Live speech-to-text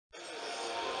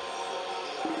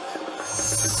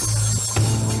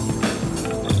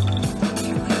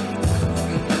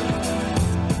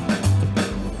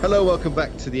Hello, welcome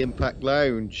back to the Impact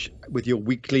Lounge with your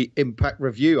weekly Impact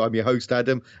review. I'm your host,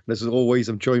 Adam, and as always,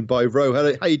 I'm joined by Ro.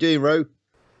 Hello, how you doing, Ro?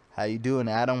 How you doing,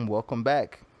 Adam? Welcome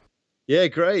back. Yeah,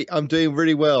 great. I'm doing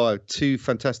really well. 2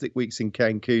 fantastic weeks in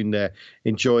Cancun there,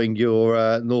 enjoying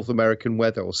your North American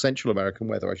weather, or Central American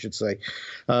weather, I should say.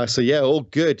 So yeah, all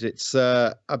good. It's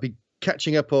I've been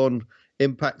catching up on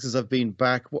Impact as I've been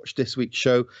back, watched this week's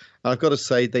show. And I've got to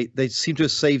say, they seem to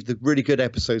have saved the really good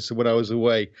episodes from when I was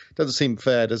away. Doesn't seem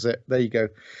fair, does it? There you go.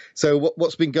 So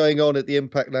what's been going on at the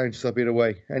Impact Lounge since I've been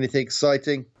away? Anything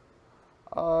exciting?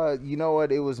 You know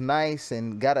what? It was nice,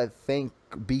 and gotta thank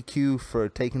BQ for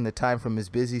taking the time from his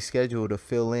busy schedule to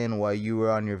fill in while you were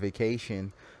on your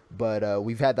vacation. But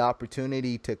we've had the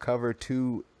opportunity to cover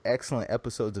 2 excellent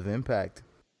episodes of Impact.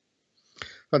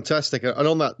 Fantastic. And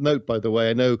on that note, by the way,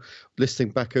 I know listening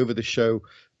back over the show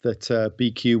that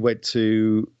BQ went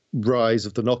to Rise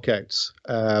of the Knockouts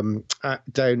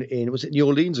down in, was it New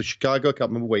Orleans or Chicago? I can't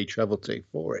remember where he traveled to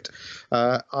for it.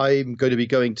 I'm going to be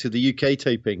going to the UK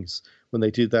tapings when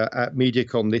they do that at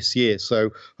MediaCon this year.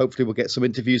 So hopefully we'll get some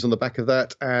interviews on the back of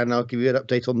that, and I'll give you an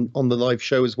update on the live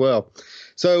show as well.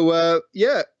 So,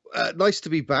 nice to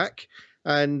be back.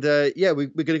 And we're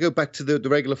going to go back to the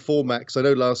regular format, because I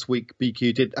know last week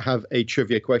BQ did have a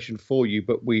trivia question for you,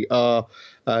 but we are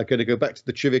going to go back to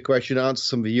the trivia question, answer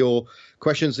some of your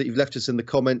questions that you've left us in the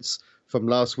comments from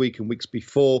last week and weeks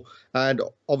before, and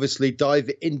obviously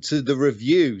dive into the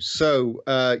review. So,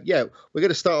 we're going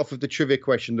to start off with the trivia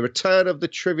question, the return of the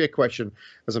trivia question,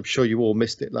 as I'm sure you all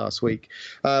missed it last week.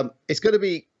 It's going to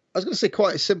be, I was going to say,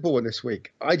 quite a simple one this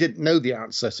week. I didn't know the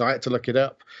answer, so I had to look it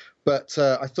up. But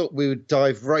I thought we would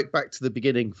dive right back to the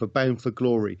beginning for Bound for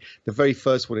Glory, the very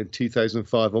first one in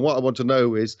 2005. And what I want to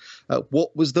know is,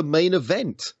 what was the main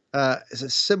event? It's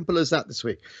as simple as that this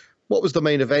week. What was the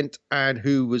main event, and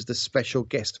who was the special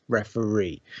guest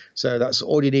referee? So that's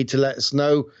all you need to let us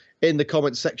know in the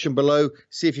comments section below.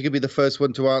 See if you can be the first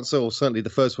one to answer, or certainly the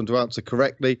first one to answer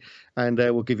correctly. And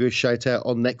we'll give you a shout out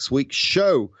on next week's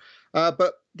show.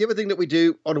 But the other thing that we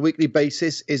do on a weekly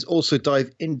basis is also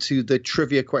dive into the the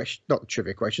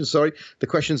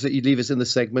questions that you leave us in the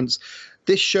segments.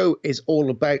 This show is all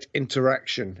about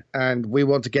interaction, and we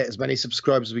want to get as many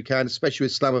subscribers as we can, especially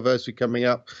with Slammiversary coming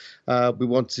up. We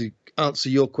want to answer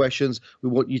your questions. We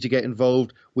want you to get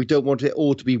involved. We don't want it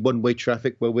all to be one-way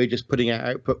traffic where we're just putting out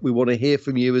output. We want to hear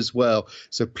from you as well.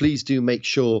 So please do make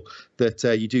sure that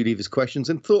you do leave us questions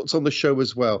and thoughts on the show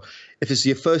as well. If this is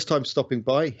your first time stopping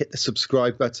by, hit the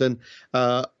subscribe button.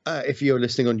 If you're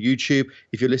listening on YouTube,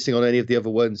 if you're listening on any of the other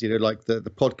ones, like the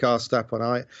podcast app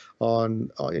on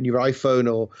your iPhone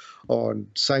or on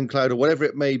SoundCloud or whatever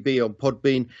it may be, on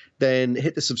Podbean, then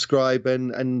hit the subscribe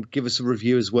and give us a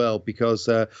review as well, because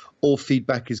all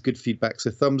feedback is good feedback.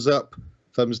 So thumbs up,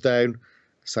 thumbs down.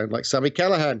 Sound like Sami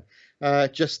Callihan.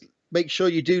 Just make sure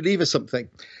you do leave us something.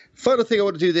 Final thing I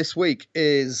want to do this week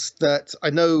is that I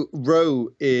know Ro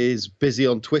is busy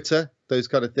on Twitter, those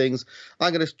kind of things.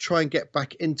 I'm going to try and get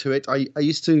back into it. I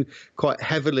used to quite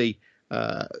heavily,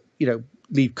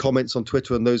 leave comments on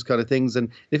Twitter and those kind of things. And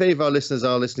if any of our listeners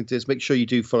are listening to this, make sure you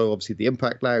do follow, obviously, the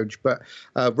Impact Lounge. But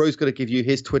Ro's going to give you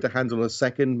his Twitter handle in a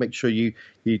second. Make sure you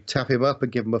tap him up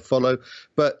and give him a follow.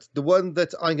 But the one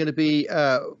that I'm going to be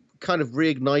kind of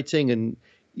reigniting and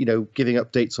giving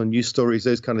updates on news stories,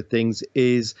 those kind of things,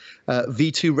 is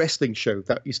V2 Wrestling Show.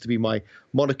 That used to be my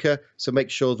moniker. So make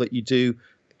sure that you do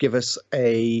give us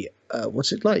a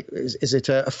what's it like? Is it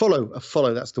a follow? A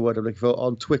follow, that's the word I'm looking for,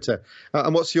 on Twitter.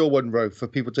 And what's your one, Ro, for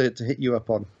people to hit you up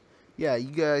on? Yeah,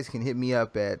 you guys can hit me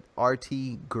up at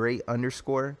RTGreat_.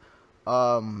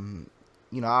 I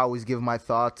always give my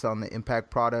thoughts on the Impact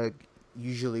product,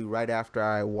 usually right after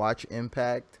I watch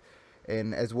Impact,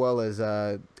 and as well as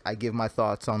I give my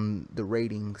thoughts on the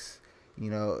ratings.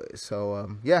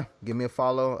 Give me a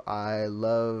follow. I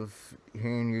love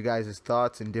hearing your guys'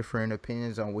 thoughts and different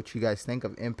opinions on what you guys think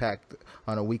of Impact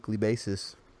on a weekly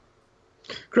basis.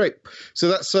 Great. So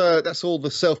that's all the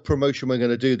self-promotion we're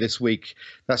going to do this week.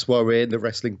 That's why we're in the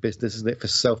wrestling business, isn't it? For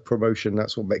self-promotion.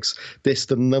 That's what makes this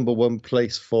the number one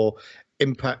place for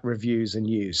Impact reviews and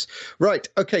news. Right.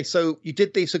 Okay. So you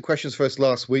did leave some questions for us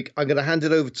last week. I'm going to hand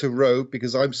it over to Ro,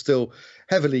 because I'm still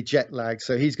heavily jet lagged.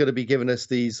 So he's going to be giving us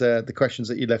these the questions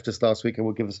that you left us last week, and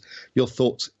we'll give us your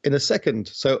thoughts in a second.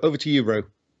 So over to you, Ro.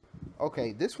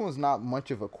 Okay, this one's not much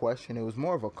of a question. It was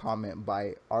more of a comment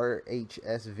by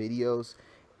RHS Videos,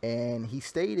 and he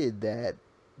stated that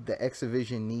the X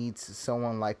Division needs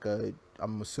someone like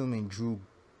I'm assuming Drew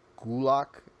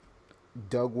Gulak,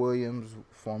 Doug Williams,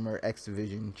 former X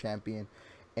Division champion,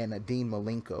 and a Dean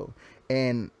Malenko.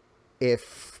 And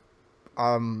if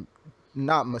I'm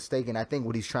not mistaken, I think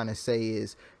what he's trying to say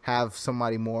is have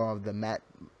somebody more of the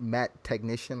mat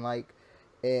technician like.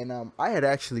 And I had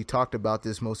actually talked about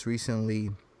this most recently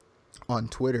on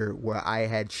Twitter, where I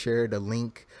had shared a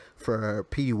link for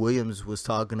Petey Williams was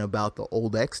talking about the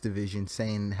old X division,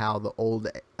 saying how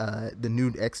the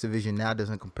new X division now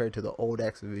doesn't compare to the old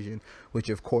X division, which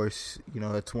of course,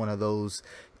 it's one of those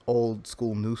old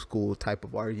school, new school type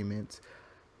of arguments.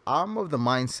 I'm of the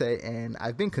mindset, and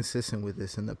I've been consistent with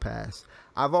this in the past,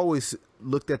 I've always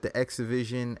looked at the X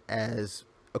division as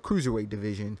a cruiserweight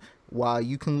division. While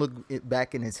you can look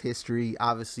back in its history,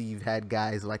 obviously you've had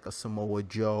guys like a Samoa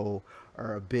Joe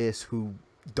or Abyss who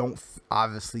don't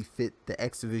obviously fit the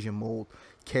X division mold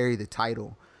carry the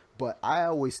title. But I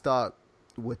always thought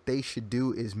what they should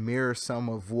do is mirror some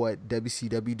of what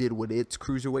WCW did with its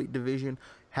cruiserweight division.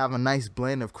 Have a nice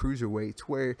blend of cruiserweights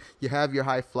where you have your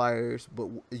high flyers, but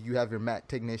you have your mat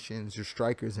technicians, your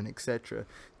strikers, and etc.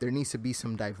 There needs to be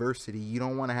some diversity. You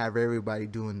don't want to have everybody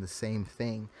doing the same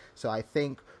thing. So I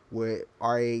think what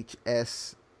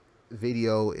RHS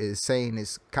video is saying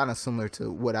is kind of similar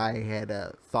to what I had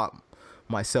thought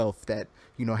myself, that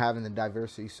having the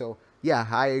diversity. So yeah,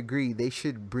 I agree, they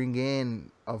should bring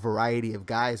in a variety of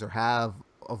guys, or have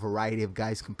a variety of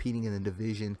guys competing in the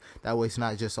division. That way it's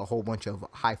not just a whole bunch of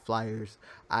high flyers.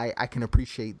 I can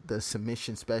appreciate the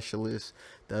submission specialists,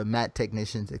 the mat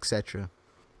technicians, etc.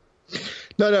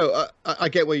 No, I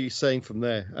get what you're saying from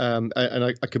there, and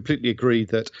I completely agree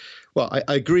that. Well,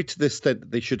 I agree to the extent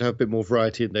that they should have a bit more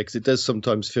variety in there, because it does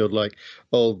sometimes feel like,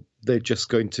 oh, they're just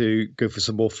going to go for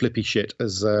some more flippy shit,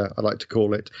 as I like to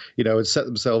call it, and set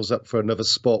themselves up for another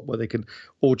spot where they can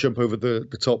all jump over the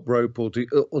top rope or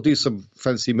do some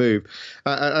fancy move.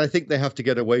 And I think they have to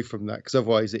get away from that, because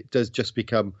otherwise it does just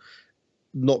become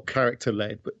not character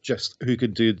led, but just who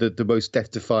can do the most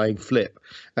death defying flip.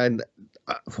 And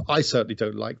I certainly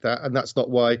don't like that, and that's not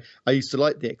why I used to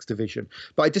like the X division.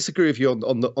 But I disagree with you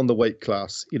on the weight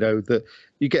class. That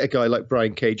you get a guy like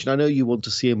Brian Cage, and I know you want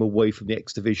to see him away from the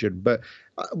X division, but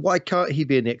why can't he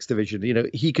be in the X division?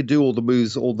 He could do all the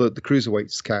moves all the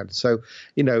cruiserweights can. So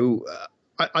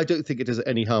I don't think it does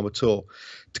any harm at all.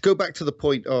 To go back to the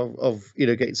point of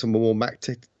getting some more mat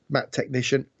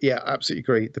technician, yeah, absolutely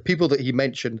agree. The people that he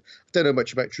mentioned, I don't know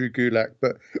much about Drew Gulak,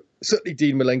 but certainly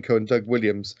Dean Malenko and Doug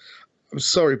Williams. I'm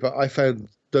sorry, but I found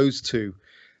those two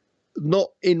not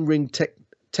in ring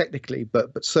technically,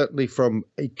 but certainly from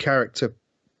a character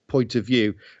point of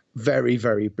view, very,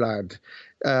 very bland.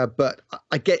 But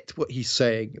I get what he's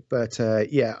saying. But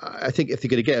yeah, I think if they're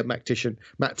going to get a mat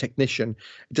technician,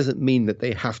 it doesn't mean that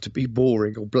they have to be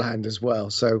boring or bland as well.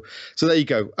 So there you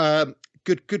go.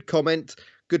 Good comment.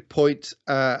 Good point.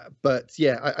 But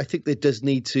yeah, I think there does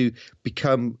need to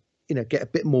become, get a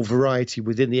bit more variety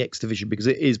within the X division, because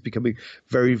it is becoming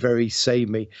very, very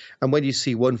samey. And when you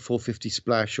see 450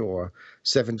 splash or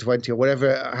 720 or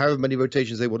whatever, however many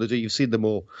rotations they want to do, you've seen them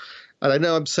all. And I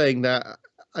know I'm saying that,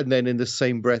 and then in the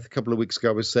same breath, a couple of weeks ago,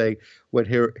 I was saying when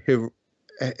I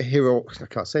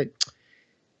can't say it,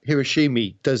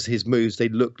 Hiroshima does his moves, they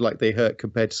look like they hurt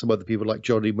compared to some other people like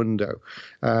Johnny Mundo.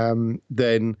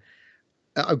 Then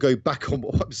I'll go back on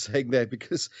what I'm saying there,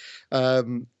 because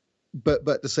but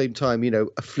at the same time,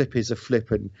 a flip is a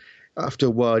flip, and after a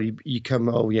while you come,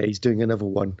 oh yeah, he's doing another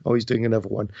one. Oh, he's doing another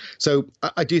one. So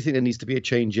I do think there needs to be a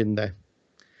change in there.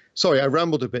 Sorry, I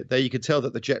rambled a bit there. You could tell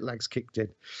that the jet lag's kicked in.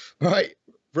 Right,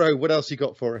 bro, what else you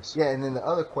got for us? Yeah, and then the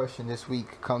other question this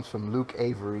week comes from Luke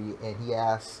Avery, and he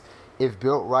asks, if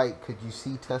built right, could you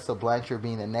see Tessa Blanchard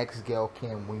being the next Gail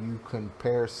Kim when you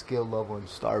compare skill level and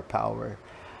star power?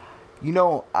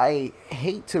 I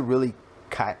hate to really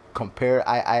compare.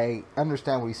 I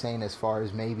understand what he's saying as far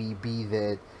as maybe be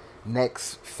the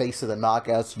next face of the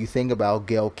knockouts. You think about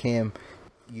Gail Kim,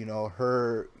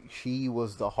 she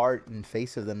was the heart and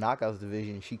face of the knockouts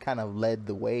division. She kind of led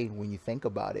the way when you think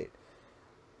about it.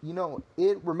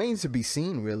 It remains to be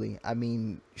seen, really. I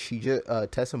mean,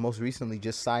 Tessa most recently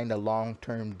just signed a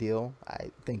long-term deal.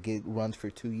 I think it runs for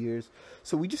 2 years.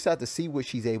 So we just have to see what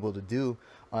she's able to do.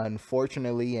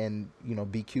 Unfortunately, and,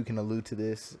 BQ can allude to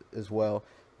this as well,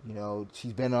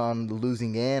 she's been on the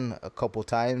losing end a couple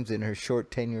times in her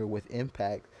short tenure with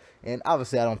Impact. And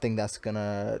obviously, I don't think that's going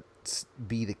to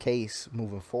be the case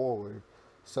moving forward.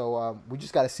 So we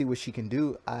just got to see what she can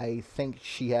do. I think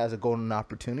she has a golden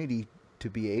opportunity to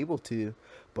be able to,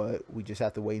 but we just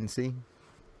have to wait and see.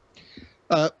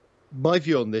 My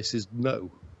view on this is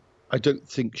no. I don't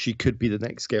think she could be the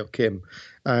next Gail Kim,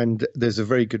 and there's a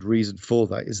very good reason for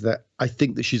that, is that I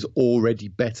think that she's already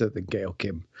better than Gail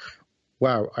Kim.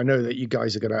 wow, I know that you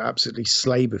guys are going to absolutely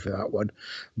slay me for that one,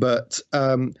 but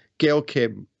Gail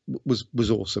Kim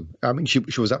was awesome. I mean, she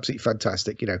was absolutely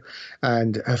fantastic,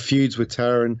 and her feuds with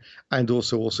Taryn and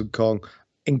also Awesome Kong,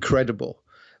 incredible.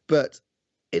 But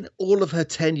in all of her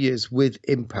 10 years with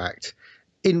Impact,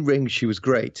 in ring she was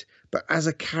great, but as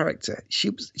a character, she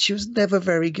was never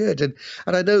very good. And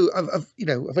I know I've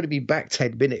only been back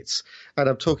 10 minutes, and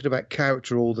I'm talking about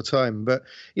character all the time. But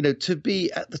to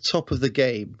be at the top of the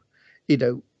game,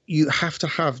 you have to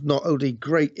have not only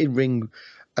great in ring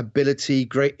ability,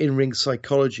 great in ring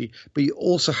psychology, but you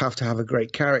also have to have a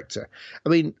great character. I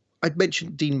mean, I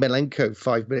mentioned Dean Malenko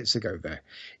 5 minutes ago. There,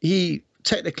 he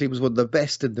technically was one of the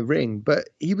best in the ring, but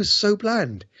he was so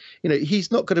bland.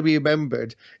 He's not going to be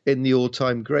remembered in the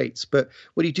all-time greats. But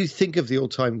when you do think of the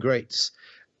all-time greats,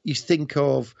 you think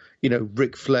of,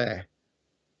 Ric Flair,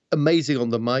 amazing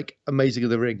on the mic, amazing in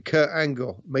the ring. Kurt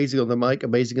Angle, amazing on the mic,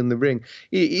 amazing in the ring.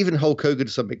 Even Hulk Hogan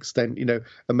to some extent,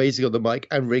 amazing on the mic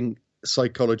and ring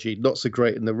psychology, not so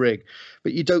great in the ring.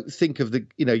 But you don't think of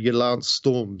your Lance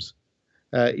Storms,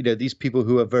 these people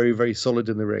who are very, very solid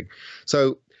in the ring.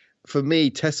 So for me,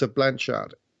 Tessa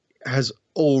Blanchard has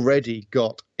already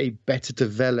got a better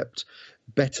developed,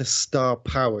 better star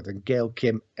power than Gail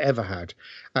Kim ever had.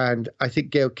 And I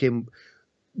think Gail Kim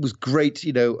was great,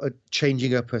 at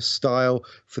changing up her style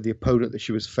for the opponent that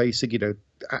she was facing,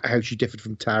 how she differed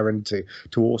from Taryn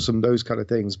to Awesome, those kind of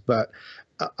things. But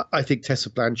I think Tessa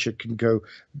Blanchard can go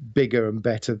bigger and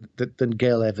better than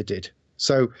Gail ever did.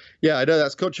 So, yeah, I know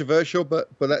that's controversial, but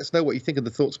let us know what you think in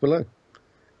the thoughts below.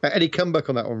 Any comeback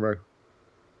on that one, Ro?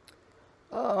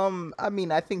 I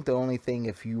mean, I think the only thing,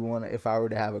 if I were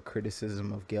to have a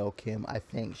criticism of Gail Kim, I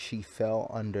think she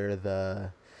fell under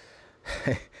the,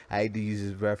 I hate to use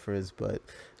this reference, but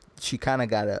she kind of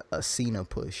got a Cena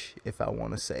push, if I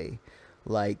want to say,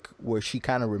 like where she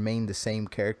kind of remained the same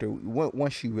character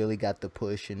once she really got the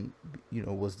push and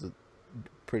was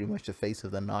pretty much the face of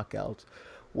the knockouts.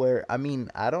 Where I mean,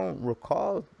 I don't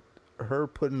recall her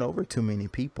putting over too many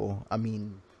people. I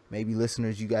mean, maybe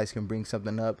listeners, you guys can bring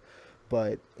something up,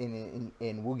 but and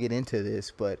we'll get into this.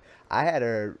 But I had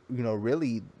her,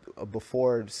 really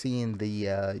before seeing the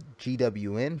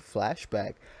GWN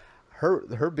flashback,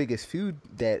 her biggest feud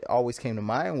that always came to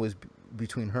mind was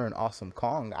between her and Awesome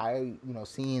Kong.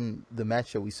 Seeing the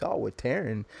match that we saw with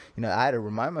Taryn, I had to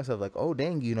remind myself like, oh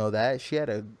dang, that she had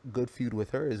a good feud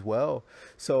with her as well.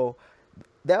 So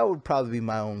that would probably be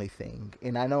my only thing.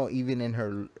 And I know even in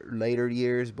her later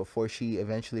years before she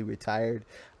eventually retired,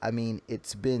 I mean,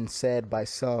 it's been said by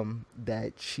some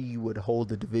that she would hold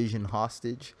the division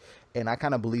hostage. And I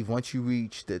kind of believe once you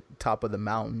reach the top of the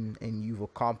mountain and you've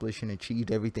accomplished and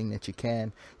achieved everything that you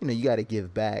can, you got to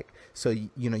give back. So,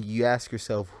 you ask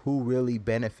yourself who really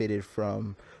benefited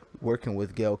from working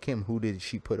with Gail Kim? Who did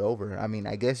she put over? I mean,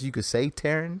 I guess you could say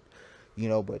Taryn,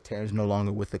 but Taryn's no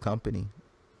longer with the company.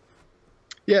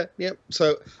 Yeah.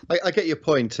 So I get your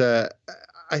point. But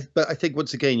I think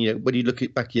once again, when you look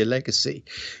back at your legacy,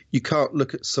 you can't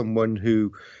look at someone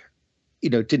who,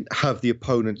 didn't have the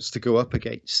opponents to go up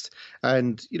against.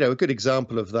 And, a good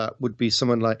example of that would be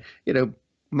someone like,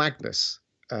 Magnus,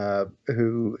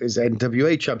 who is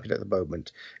NWA champion at the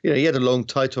moment. He had a long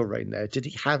title reign there. Did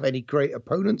he have any great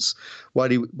opponents while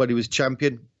he was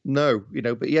champion? No,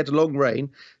 but he had a long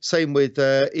reign. Same with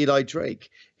Eli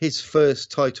Drake. His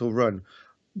first title run.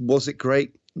 Was it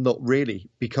great? Not really,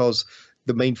 because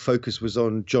the main focus was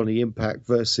on Johnny Impact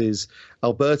versus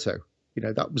Alberto.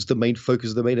 That was the main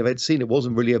focus of the main event scene. It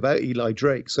wasn't really about Eli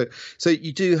Drake. So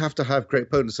you do have to have great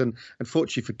opponents. And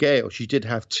unfortunately for Gail, she did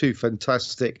have two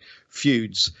fantastic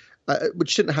feuds,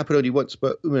 which didn't happen only once,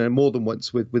 but more than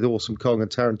once with Awesome Kong and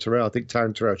Taryn Terrell. I think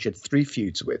Taryn Terrell she had 3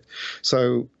 feuds with.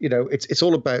 So, it's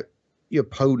all about your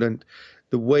opponent,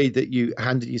 the way that you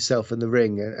handle yourself in the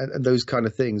ring and those kind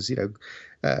of things,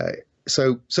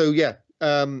 So yeah,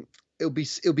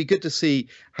 it'll be good to see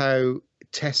how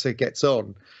Tessa gets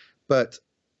on, but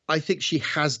I think she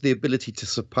has the ability to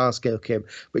surpass Gail Kim,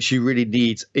 but she really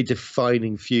needs a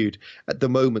defining feud at the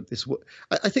moment.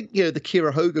 I think the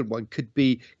Kiera Hogan one could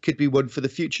be one for the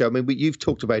future. I mean, you've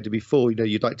talked about it before.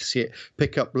 You'd like to see it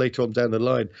pick up later on down the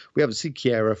line. We haven't seen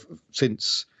Kiera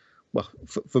since. Well,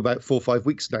 for about 4 or 5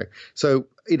 weeks now. So,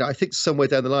 I think somewhere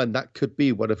down the line, that could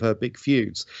be one of her big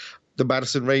feuds. The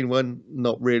Madison Rayne one,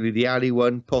 not really. The Allie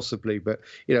one, possibly. But,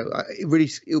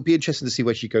 it'll be interesting to see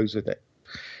where she goes with it.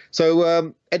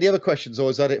 So, any other questions, or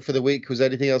is that it for the week? Was there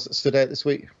anything else that stood out this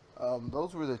week?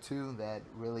 Those were the two that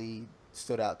really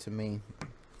stood out to me.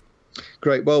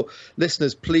 Great. Well,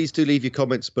 listeners, please do leave your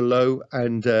comments below,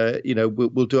 and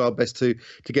we'll do our best to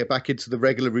get back into the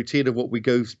regular routine of what we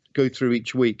go through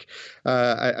each week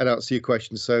and answer your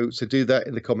questions. So do that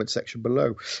in the comment section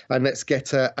below, and let's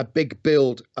get a big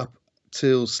build up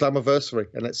till Slammiversary,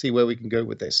 and let's see where we can go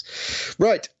with this.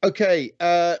 Right. Okay.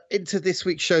 Into this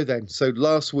week's show then. So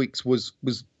last week's was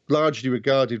largely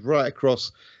regarded right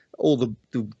across all the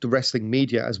wrestling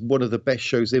media as one of the best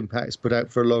shows Impact has put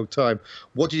out for a long time.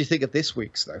 What did you think of this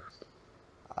week's, though?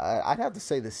 I'd have to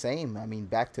say the same. I mean,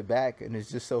 back to back, and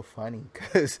it's just so funny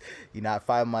because, I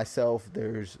find myself,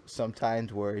 there's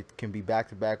sometimes where it can be back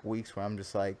to back weeks where I'm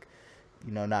just like,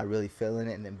 not really feeling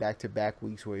it, and then back to back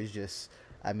weeks where it's just,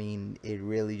 it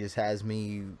really just has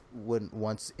me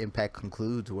once Impact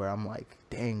concludes where I'm like,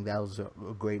 dang, that was a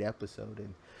great episode.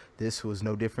 And this was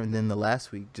no different than the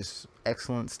last week. Just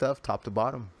excellent stuff, top to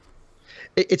bottom.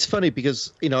 It's funny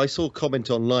because, I saw a comment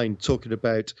online talking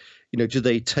about, do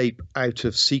they tape out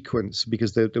of sequence?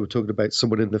 Because they were talking about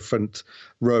someone in the front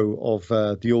row of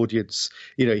the audience.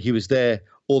 He was there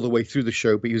all the way through the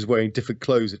show, but he was wearing different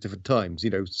clothes at different times,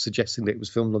 suggesting that it was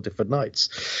filmed on different nights.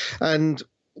 And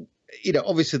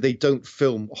obviously they don't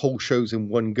film whole shows in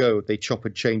one go. They chop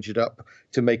and change it up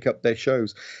to make up their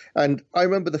shows. And I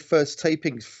remember the first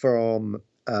tapings from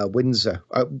Windsor.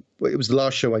 It was the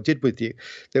last show I did with you.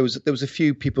 There was a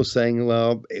few people saying,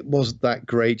 well, it wasn't that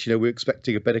great. We were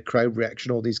expecting a better crowd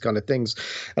reaction, all these kind of things.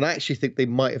 And I actually think they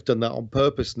might have done that on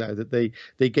purpose now, that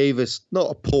they gave us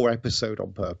not a poor episode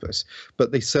on purpose,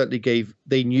 but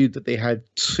they knew that they had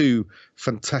two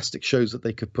fantastic shows that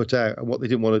they could put out. And what they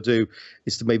didn't want to do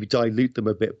is to maybe dilute them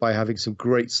a bit by having some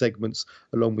great segments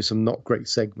along with some not great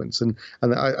segments. And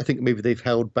I think maybe they've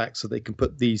held back so they can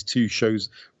put these two shows,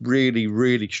 really,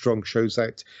 really strong shows,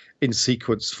 out in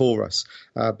sequence for us,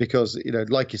 because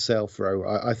like yourself, Ro,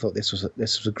 I thought this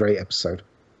was a great episode.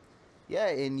 Yeah,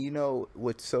 and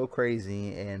what's so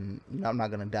crazy, and I'm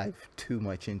not gonna dive too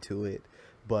much into it,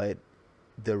 but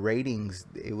the ratings,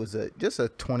 it was just a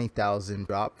 20,000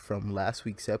 drop from last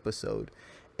week's episode,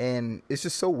 and it's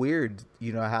just so weird,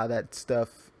 how that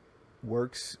stuff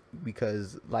works,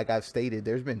 because like I've stated,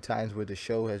 there's been times where the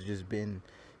show has just been,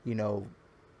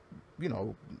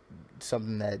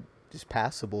 something that just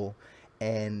passable,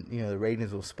 and the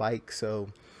ratings will spike. So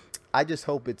I just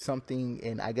hope it's something.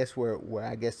 And I guess where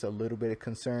I guess a little bit of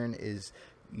concern is,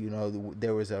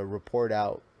 there was a report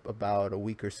out about a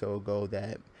week or so ago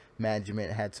that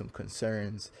management had some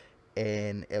concerns,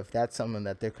 and if that's something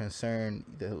that they're concerned,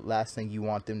 the last thing you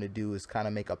want them to do is kind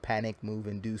of make a panic move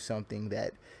and do something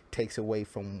that takes away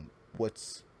from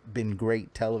what's been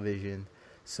great television.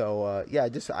 So I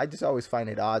just always find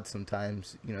it odd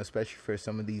sometimes, especially for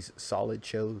some of these solid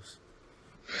shows.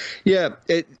 Yeah,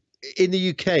 in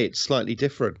the UK it's slightly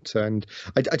different, and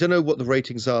I don't know what the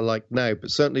ratings are like now,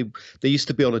 but certainly they used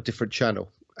to be on a different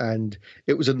channel, and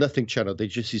it was a nothing channel. They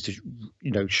just used to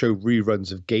show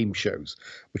reruns of game shows,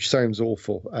 which sounds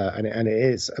awful, and it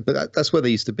is, but that's where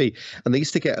they used to be, and they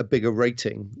used to get a bigger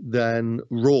rating than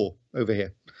Raw over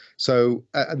here. So,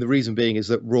 and the reason being is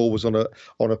that Raw was on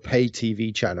a pay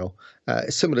TV channel,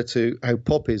 similar to how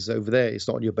Pop is over there. It's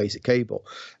not on your basic cable,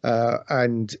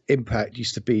 and Impact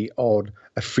used to be on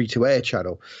a free-to-air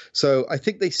channel. So I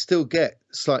think they still get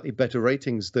slightly better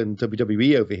ratings than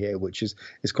WWE over here, which is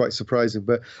quite surprising.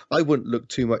 But I wouldn't look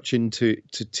too much into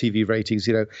TV ratings.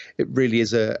 It really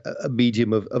is a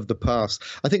medium of the past.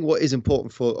 I think what is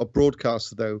important for a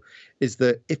broadcaster, though, is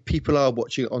that if people are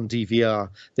watching it on DVR,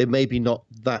 they're maybe not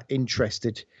that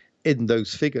interested in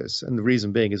those figures, and the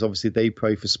reason being is obviously they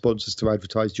pay for sponsors to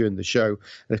advertise during the show,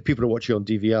 and if people are watching on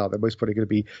DVR, they're most probably going to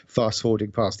be fast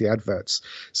forwarding past the adverts,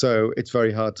 so it's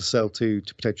very hard to sell to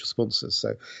potential sponsors.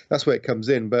 So that's where it comes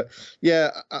in. But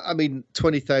yeah, I mean,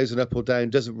 20,000 up or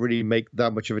down doesn't really make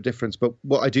that much of a difference. But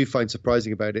what I do find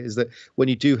surprising about it is that when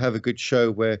you do have a good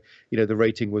show where the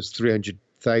rating was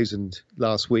 300,000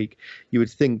 last week, you would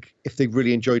think if they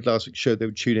really enjoyed last week's show, they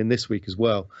would tune in this week as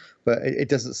well. But it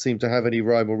doesn't seem to have any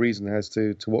rhyme or reason as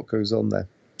to what goes on there.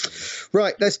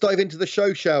 Right, let's dive into the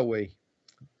show, shall we?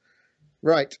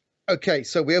 Right, okay,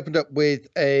 so we opened up with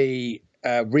a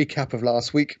recap of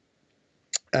last week.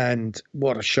 And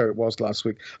what a show it was last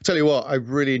week. I'll tell you what, I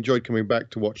really enjoyed coming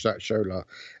back to watch that show.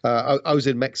 I was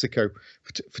in Mexico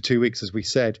for 2 weeks, as we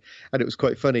said, and it was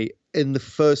quite funny. In the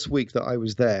first week that I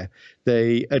was there,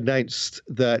 they announced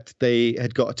that they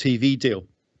had got a TV deal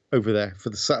over there for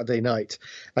the Saturday night,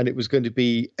 and it was going to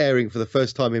be airing for the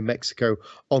first time in Mexico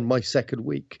on my second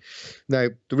week. Now,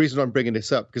 the reason I'm bringing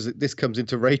this up, because this comes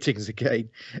into ratings again,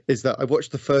 is that I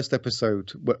watched the first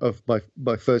episode of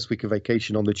my first week of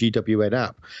vacation on the GWN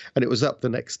app, and it was up the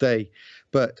next day.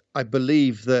 But I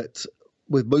believe that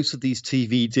with most of these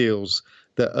TV deals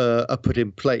that are put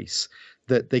in place,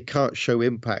 that they can't show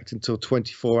Impact until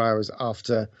 24 hours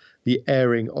after the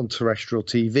airing on terrestrial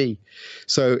TV.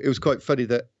 So it was quite funny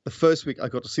that the first week I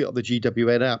got to see it on the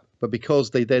GWN app, but because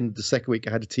they then, the second week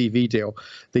I had a TV deal,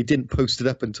 they didn't post it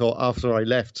up until after I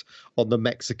left on the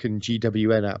Mexican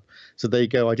GWN app. So there you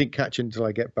go. I didn't catch it until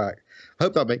I get back. I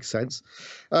hope that makes sense.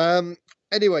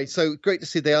 Anyway, so great to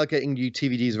see they are getting new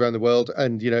TVDs around the world,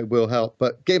 and, it will help.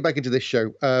 But getting back into this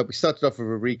show, we started off with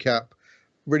a recap.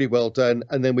 Really well done.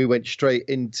 And then we went straight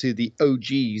into the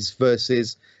OGs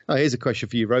versus... here's a question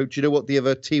for you, Ro. Do you know what the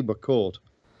other team were called?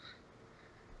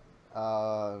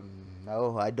 No,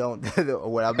 I don't.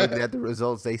 When I'm looking at the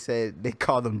results, they said they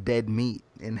called them Dead Meat.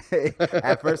 And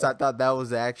at first I thought that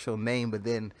was the actual name, but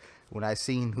then when I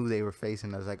seen who they were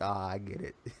facing, I was like, I get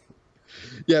it.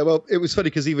 Yeah, well, it was funny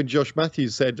because even Josh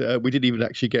Matthews said we didn't even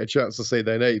actually get a chance to say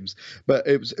their names, but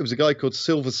it was a guy called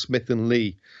Silversmith and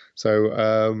Lee. So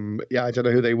I don't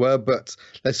know who they were, but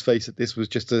let's face it, this was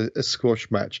just a squash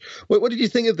match. What did you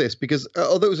think of this? Because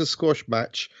although it was a squash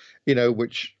match,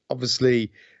 which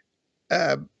obviously,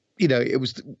 it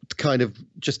was kind of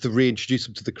just to reintroduce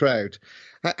them to the crowd.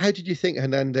 How did you think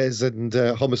Hernandez and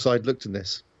Homicide looked in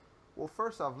this? Well,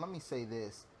 first off, let me say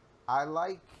this: I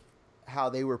like how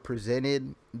they were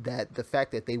presented, that the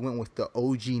fact that they went with the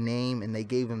OG name and they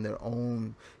gave them their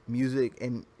own music.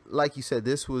 And like you said,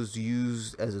 this was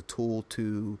used as a tool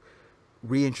to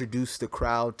reintroduce the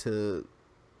crowd to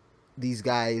these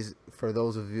guys. For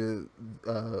those of you,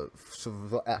 for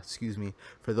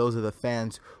those of the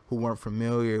fans who weren't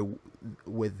familiar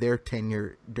with their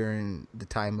tenure during the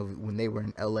time of when they were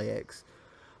in LAX.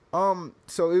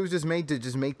 So it was just made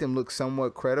to make them look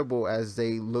somewhat credible as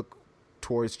they look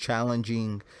towards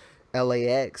challenging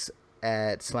LAX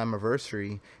at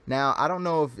Slammiversary. Now, I don't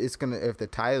know if the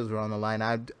titles were on the line.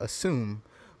 I'd assume,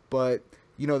 but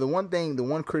the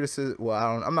one criticism. Well,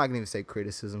 I'm not gonna even say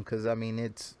criticism, because I mean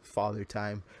it's father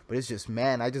time. But it's just,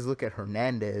 man, I just look at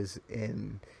Hernandez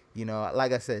and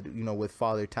like I said, with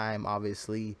father time,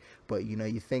 obviously. But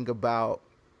you think about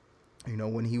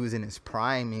when he was in his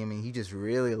prime. I mean, he just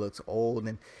really looks old.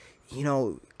 And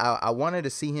I wanted to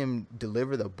see him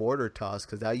deliver the border toss,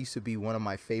 because that used to be one of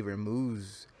my favorite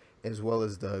moves, as well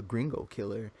as the Gringo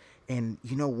Killer. And,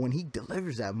 when he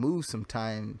delivers that move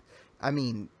sometimes, I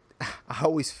mean, I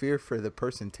always fear for the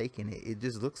person taking it. It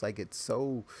just looks like it's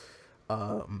so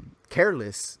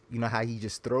careless, how he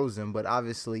just throws them. But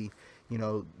obviously,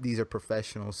 these are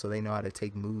professionals, so they know how to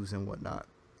take moves and whatnot.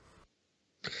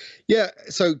 Yeah,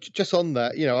 so just on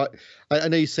that, I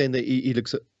know you're saying that he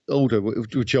looks older,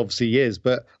 which obviously he is,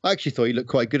 but I actually thought he looked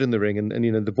quite good in the ring, and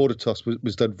the border toss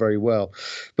was done very well.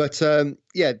 But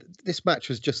this match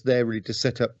was just there really to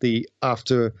set up the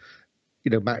after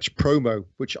match promo,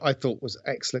 which I thought was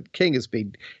excellent. King has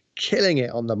been killing it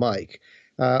on the mic.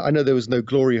 I know there was no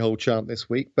glory hole chant this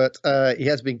week, but he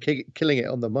has been killing it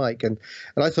on the mic, and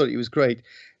I thought he was great.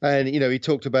 And, he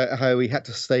talked about how he had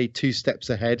to stay 2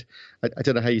 steps ahead. I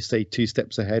don't know how you stay 2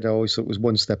 steps ahead. I always thought it was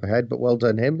 1 step ahead, but well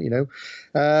done him,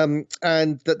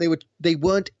 and that they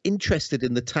weren't interested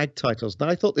in the tag titles. Now,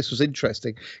 I thought this was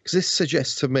interesting, because this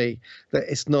suggests to me that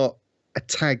it's not a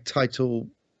tag title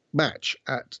match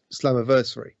at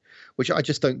Slammiversary, which I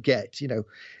just don't get.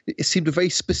 It seemed a very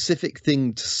specific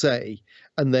thing to say,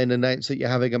 and then announce that you're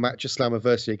having a match at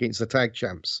Slammiversary against the tag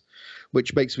champs,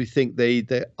 which makes me think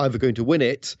they're either going to win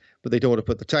it, but they don't want to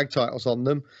put the tag titles on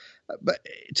them. But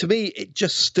to me, it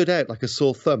just stood out like a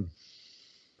sore thumb.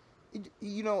 I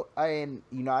didn't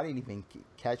even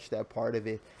catch that part of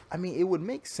it. I mean, it would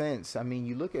make sense. I mean,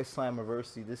 you look at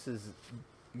Slammiversary. This is,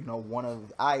 one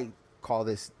of, I call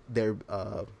this their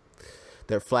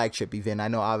flagship event. I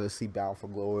know obviously Bound for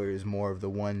Glory is more of the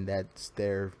one that's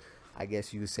their, I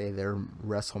guess you would say, their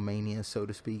WrestleMania, so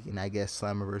to speak, and I guess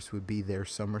Slammiversary would be their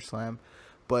SummerSlam.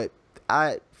 But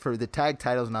for the tag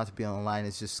titles not to be on the line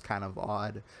is just kind of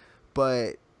odd.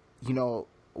 But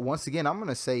once again, I'm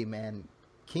gonna say, man,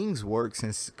 King's work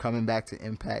since coming back to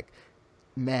Impact,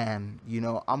 man,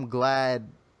 I'm glad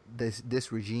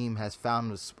this regime has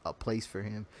found a place for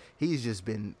him. He's just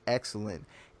been excellent.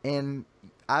 And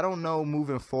I don't know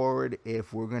moving forward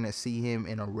if we're gonna see him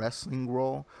in a wrestling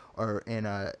role, or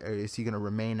is he gonna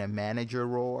remain a manager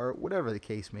role, or whatever the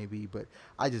case may be. But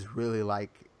I just really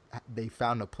like they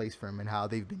found a place for him and how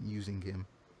they've been using him.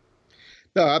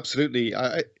 No, absolutely.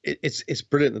 It's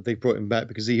brilliant that they brought him back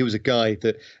because he was a guy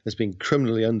that has been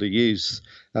criminally underused.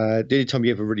 The only time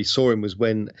you ever really saw him was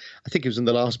when I think it was in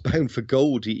the last Bound for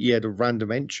Gold. He had a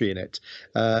random entry in it,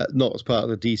 not as part of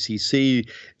the DCC,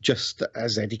 just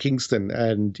as Eddie Kingston,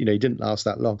 and he didn't last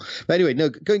that long. But anyway, no,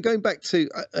 going back to,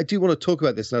 I do want to talk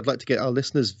about this, and I'd like to get our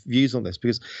listeners' views on this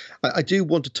because I do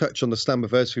want to touch on the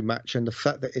Slammiversary match and the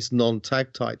fact that it's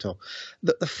non-tag title.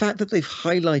 The fact that they've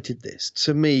highlighted this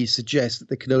to me suggests that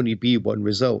there can only be one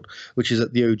result, which is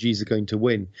that the OGs are going to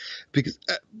win. Because,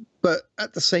 but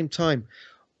at the same time,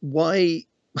 why?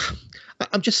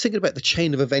 I'm just thinking about the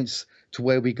chain of events to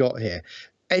where we got here.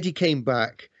 Eddie came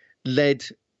back, led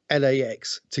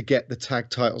LAX to get the tag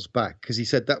titles back because he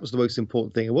said that was the most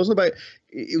important thing. It wasn't about,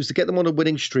 it was to get them on a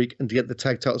winning streak and to get the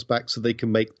tag titles back so they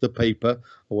can make the paper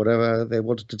or whatever they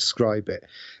wanted to describe it.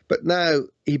 But now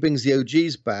he brings the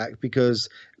OGs back because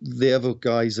the other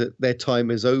guys, their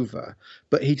time is over.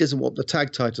 But he doesn't want the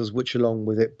tag titles, which along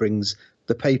with it brings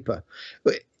the paper.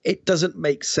 But it doesn't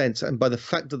make sense. And by the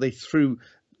fact that they threw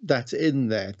that in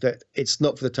there, that it's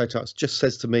not for the tag titles, just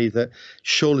says to me that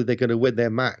surely they're going to win their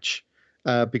match.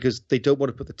 Because they don't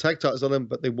want to put the tag titles on them,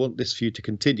 but they want this feud to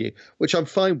continue, which I'm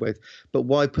fine with. But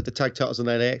why put the tag titles on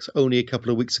LAX only a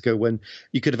couple of weeks ago when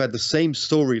you could have had the same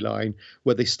storyline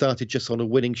where they started just on a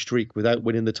winning streak without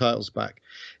winning the titles back,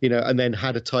 and then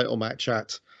had a title match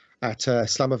at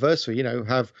Slammiversary,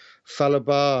 have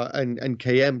Falabar and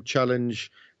KM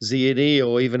challenge Z&E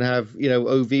or even have,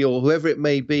 OV or whoever it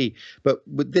may be. But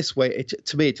with this way,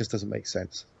 to me, it just doesn't make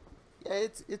sense. Yeah,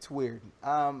 it's weird.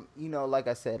 Like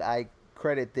I said, I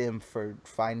credit them for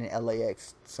finding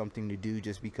LAX something to do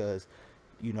just because,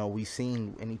 we've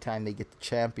seen anytime they get the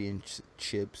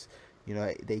championships,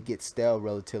 they get stale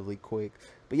relatively quick.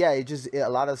 But yeah, a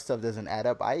lot of stuff doesn't add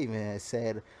up. I even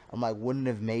said, I'm like, wouldn't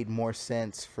it have made more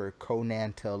sense for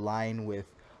Konnan to align with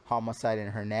Homicide and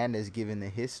Hernandez given the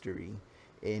history,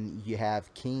 and you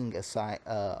have King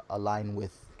align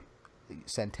with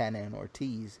Santana and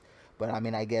Ortiz. But I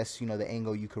mean, I guess, the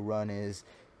angle you could run is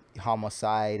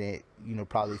Homicide, and,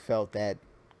 probably felt that,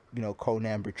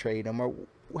 Konnan betrayed him, or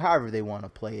however they want to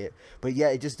play it. But yeah,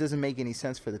 it just doesn't make any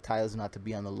sense for the titles not to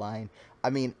be on the line. I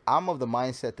mean, I'm of the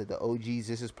mindset that the OGs,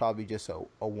 this is probably just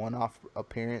a one-off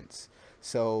appearance.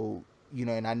 So,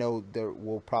 and I know there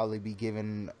will probably be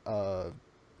given our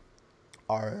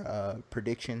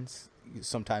predictions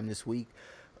sometime this week.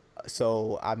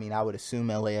 So, I mean, I would assume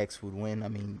LAX would win. I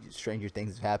mean, stranger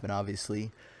things have happened,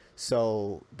 obviously.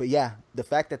 So, but yeah, the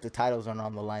fact that the titles aren't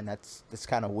on the line, that's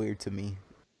kind of weird to me.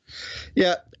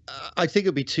 Yeah, I think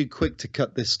it'd be too quick to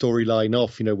cut this storyline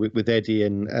off, with Eddie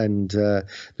and the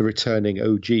returning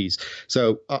OGs.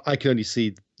 So I can only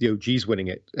see the OGs winning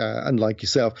it, unlike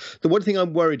yourself. The one thing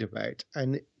I'm worried about,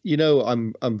 and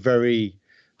I'm very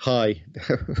high.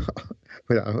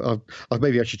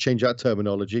 Maybe I should change that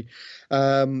terminology.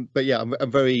 But yeah,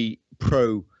 I'm very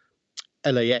pro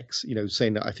LAX,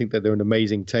 saying that I think that they're an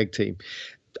amazing tag team.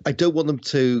 I don't want them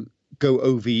to go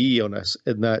OVE on us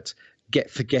in that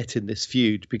forget in this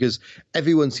feud, because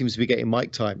everyone seems to be getting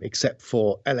mic time except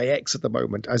for LAX at the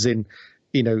moment, as in,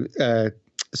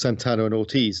 Santana and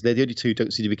Ortiz. They're the only two who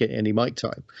don't seem to be getting any mic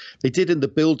time. They did in the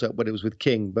build-up when it was with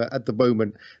King, but at the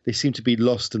moment they seem to be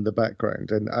lost in the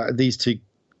background. And these two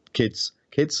kids,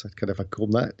 I kind of, I call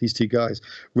them that, these two guys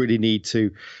really need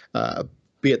to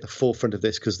be at the forefront of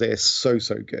this because they're so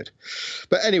good.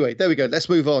 But anyway, there we go. Let's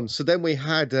move on. So then we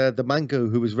had the Mango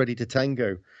who was ready to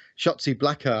tango, Shotzi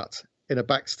Blackheart, in a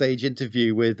backstage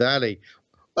interview with Allie.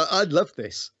 I love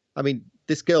this. I mean,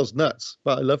 this girl's nuts,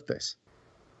 but I love this.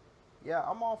 Yeah,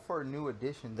 I'm all for new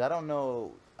additions. I don't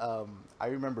know. I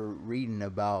remember reading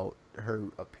about her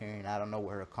appearing. I don't know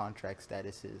what her contract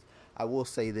status is. I will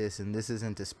say this, and this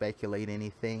isn't to speculate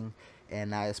anything,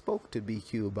 and I spoke to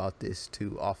BQ about this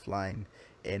too offline,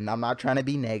 and I'm not trying to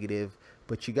be negative,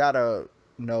 but you gotta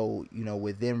know,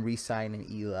 with them re-signing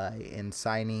Eli and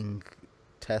signing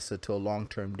Tessa to a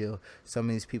long-term deal, some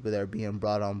of these people that are being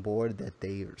brought on board that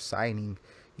they are signing,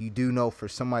 you do know for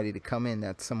somebody to come in,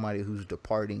 that's somebody who's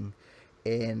departing.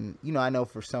 And, I know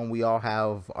for some, we all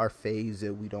have our phase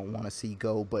that we don't want to see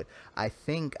go. But I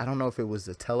don't know if it was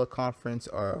the teleconference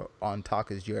or on Talk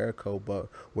is Jericho, but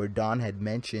where Don had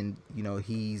mentioned,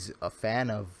 he's a fan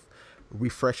of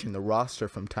refreshing the roster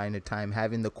from time to time,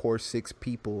 having the core 6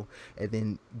 people, and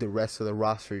then the rest of the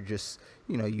roster just,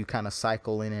 you kind of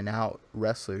cycle in and out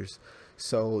wrestlers.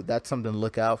 So that's something to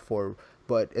look out for.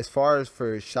 But as far as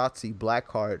for Shotzi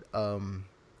Blackheart,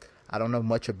 I don't know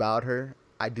much about her.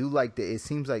 I do like that. It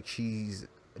seems like she's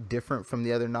different from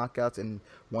the other knockouts. And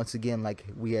once again, like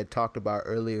we had talked about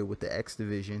earlier with the X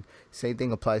division, same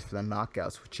thing applies for the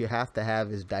knockouts. What you have to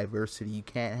have is diversity. You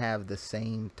can't have the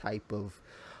same type of,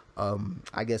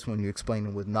 I guess when you're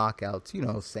explaining with knockouts, you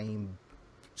know, same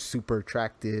super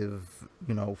attractive,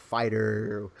 you know,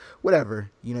 fighter or whatever.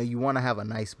 You know, you want to have a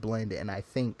nice blend, and I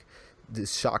think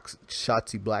this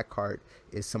Shotzi Blackheart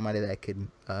is somebody that could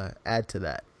add to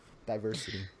that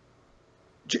diversity.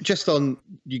 Just on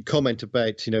you comment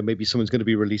about, you know, maybe someone's going to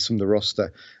be released from the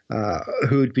roster.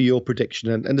 Who would be your prediction?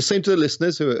 And the same to the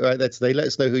listeners who are out there today. Let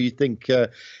us know who you think.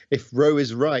 If Roe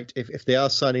is right, if they are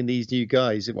signing these new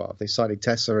guys, well, if they're signing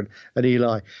Tessa and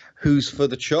Eli, who's for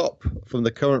the chop from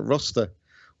the current roster?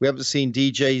 We haven't seen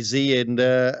DJZ and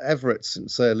Everett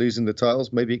since losing the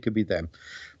titles. Maybe it could be them.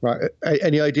 Right.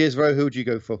 Any ideas, Ro? Who would you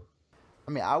go for?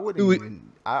 I mean, I wouldn't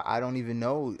even. I don't even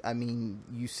know. I mean,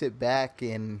 you sit back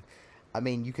and, I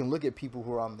mean, you can look at people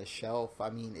who are on the shelf.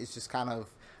 I mean, it's just kind of.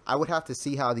 I would have to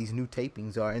see how these new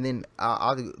tapings are, and then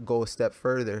I'll go a step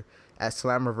further at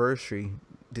Slammiversary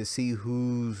to see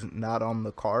who's not on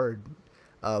the card.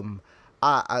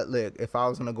 I look, if I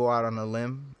was gonna go out on a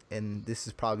limb, and this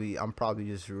is probably, I'm probably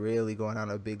just really going on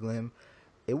a big limb,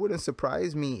 it wouldn't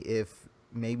surprise me if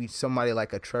maybe somebody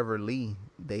like a Trevor Lee,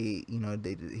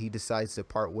 he decides to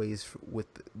part ways with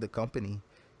the company,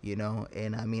 you know.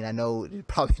 And I mean, I know it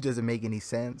probably doesn't make any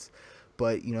sense,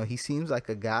 but you know, he seems like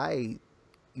a guy.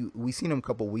 We seen him a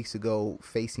couple weeks ago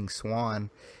facing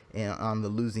Swann and on the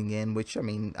losing end, which I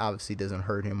mean, obviously doesn't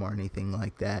hurt him or anything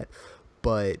like that,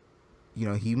 but you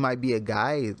know, he might be a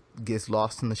guy that gets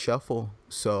lost in the shuffle.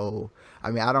 So I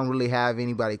mean, I don't really have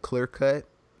anybody clear cut.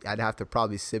 I'd have to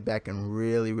probably sit back and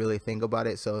really, really think about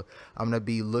it. So I'm going to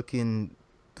be looking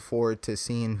forward to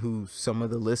seeing who some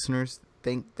of the listeners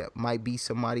think that might be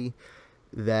somebody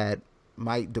that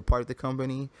might depart the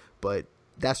company. But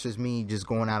that's just me just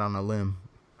going out on a limb.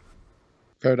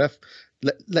 Fair enough.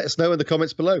 Let us know in the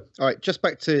comments below. All right, just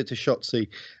back to Shotzi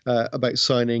about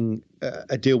signing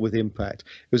a deal with Impact.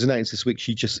 It was announced this week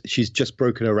she's just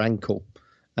broken her ankle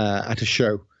at a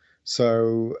show.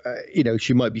 So, you know,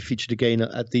 she might be featured again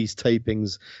at these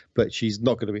tapings, but she's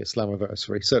not going to be at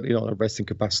Slammiversary, certainly not in a wrestling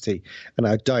capacity. And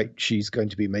I doubt she's going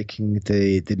to be making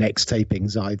the next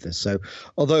tapings either. So,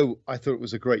 although I thought it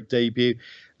was a great debut,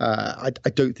 I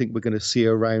don't think we're going to see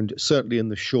her around, certainly in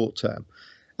the short term.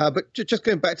 But just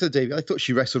going back to the debut, I thought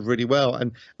she wrestled really well.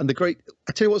 And I tell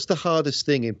you what's the hardest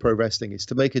thing in pro wrestling is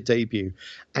to make a debut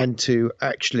and to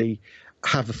actually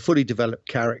have a fully developed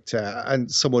character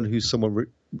and someone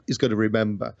is going to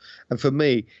remember. And for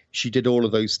me, she did all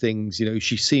of those things. You know,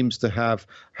 she seems to have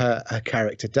her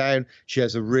character down. She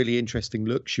has a really interesting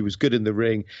look. She was good in the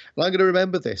ring. And I'm going to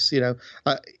remember this. You know,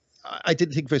 I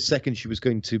didn't think for a second she was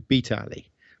going to beat Allie.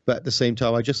 But at the same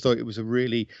time, I just thought it was a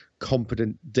really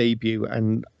competent debut,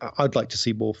 and I'd like to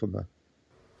see more from her.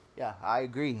 Yeah, I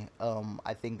agree.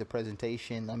 I think the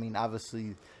presentation, I mean,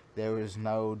 obviously there was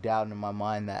no doubt in my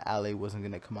mind that Allie wasn't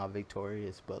going to come out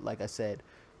victorious. But like I said,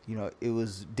 you know, it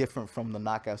was different from the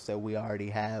knockouts that we already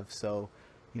have. So,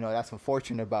 you know, that's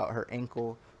unfortunate about her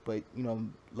ankle. But, you know,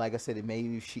 like I said, it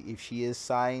maybe if she is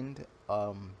signed,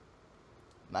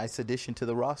 nice addition to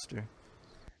the roster.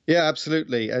 Yeah,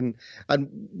 absolutely. And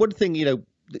one thing, you know,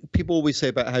 people always say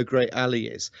about how great Allie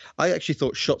is. I actually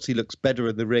thought Shotzi looks better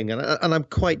in the ring, and I'm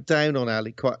quite down on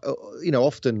Allie quite, you know,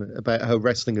 often about her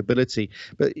wrestling ability.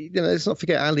 But you know, let's not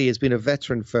forget Allie has been a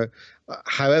veteran for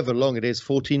however long it is,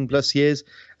 14 plus years,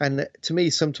 and to me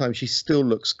sometimes she still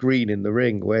looks green in the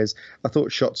ring, whereas I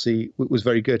thought Shotzi was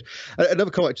very good. Another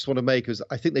comment I just want to make is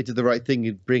I think they did the right thing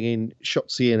in bringing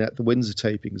Shotzi in at the Windsor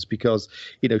tapings, because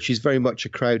you know she's very much a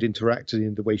crowd interactor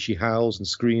in the way she howls and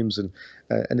screams and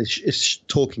is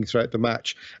talking throughout the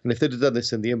match. And if they'd have done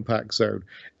this in the Impact Zone,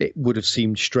 it would have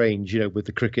seemed strange, you know, with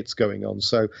the crickets going on.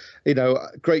 So, you know,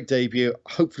 great debut.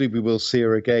 Hopefully we will see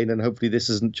her again, and hopefully this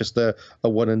isn't just a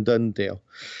one and done deal.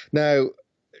 Now,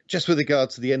 just with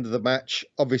regard to the end of the match,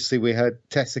 obviously we had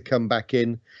Tessa come back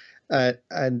in,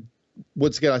 and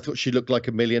once again I thought she looked like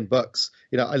 $1 million.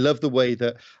 You know, I love the way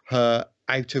that her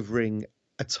out of ring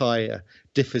attire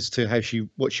differs to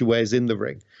what she wears in the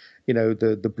ring. You know,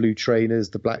 the blue trainers,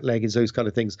 the black leggings, those kind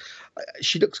of things.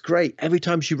 She looks great every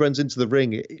time she runs into the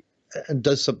ring and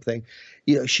does something.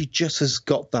 You know, she just has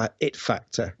got that it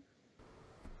factor.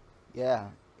 Yeah,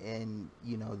 and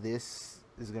you know, this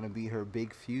is going to be her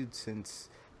big feud since,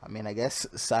 I mean, I guess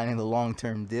signing the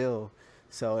long-term deal.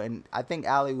 So, and I think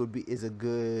Allie is a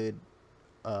good,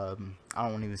 I don't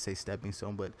want to even say stepping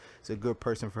stone, but it's a good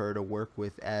person for her to work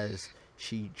with as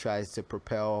she tries to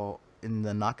propel in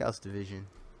the knockouts division.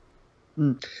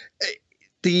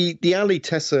 The Allie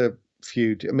Tessa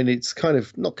feud. I mean, it's kind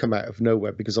of not come out of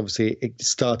nowhere because obviously it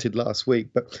started last week,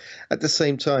 but at the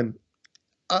same time,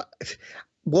 uh,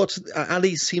 what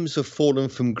Ali seems to have fallen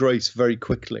from grace very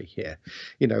quickly here.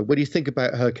 You know, when you think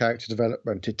about her character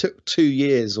development, it took 2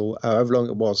 years or however long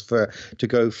it was to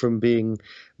go from being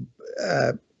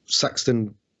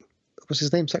Saxton. What's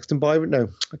his name? Saxton Byron? No,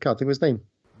 I can't think of his name.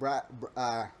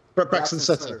 Braxton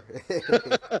Sutter.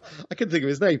 I couldn't think of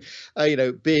his name. You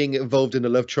know, being involved in a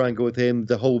love triangle with him,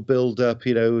 the whole build-up,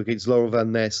 you know, against Laurel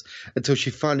Van Ness, until she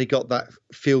finally got that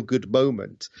feel-good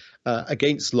moment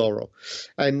against Laurel,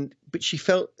 but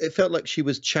it felt like she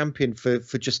was champion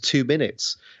for just 2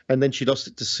 minutes, and then she lost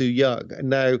it to Su Yung, and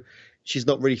now she's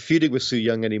not really feuding with Su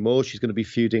Yung anymore. She's going to be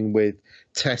feuding with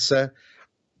Tessa.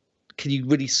 Can you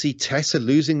really see Tessa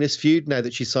losing this feud now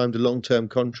that she signed a long-term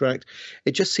contract?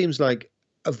 It just seems like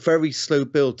a very slow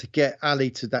build to get Ali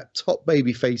to that top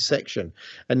babyface section.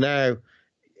 And now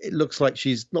it looks like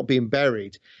she's not being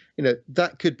buried. You know,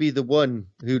 that could be the one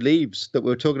who leaves that we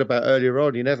were talking about earlier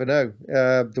on. You never know.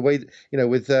 The way, you know,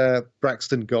 with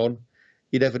Braxton gone,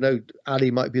 you never know.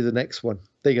 Ali might be the next one.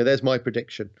 There you go. There's my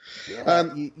prediction.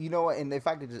 Yeah, you know what? And if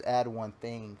I could just add one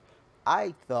thing,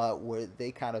 I thought where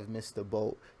they kind of missed the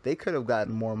boat, they could have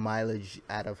gotten more mileage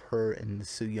out of her in the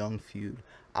Su Yung feud.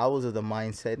 I was of the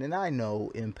mindset, and I know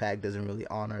Impact doesn't really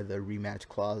honor the rematch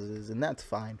clauses, and that's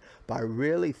fine, but I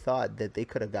really thought that they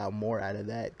could have got more out of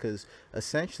that, because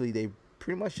essentially they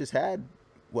pretty much just had,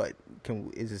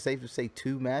 is it safe to say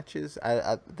 2 matches?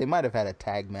 They might have had a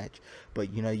tag match,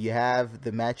 but you know, you have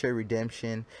the match of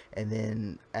redemption, and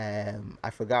then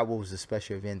I forgot what was the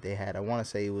special event they had. I want to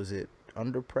say was it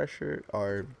Under Pressure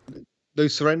or No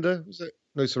Surrender? Was it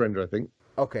No Surrender? I think.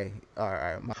 Okay, all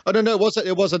right. I don't know.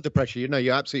 It was Under Pressure. You know,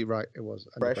 you're absolutely right. It was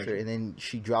Under Pressure. And then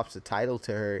she drops the title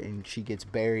to her, and she gets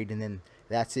buried, and then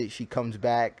that's it. She comes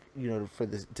back, you know,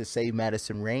 to save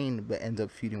Madison Rayne, but ends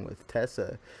up feuding with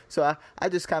Tessa. So I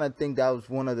just kind of think that was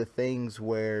one of the things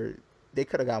where they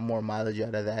could have got more mileage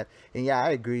out of that. And yeah,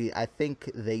 I agree. I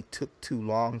think they took too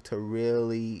long to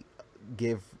really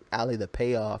give Ali the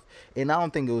payoff, and I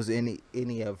don't think it was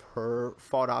any of her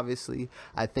fault. Obviously,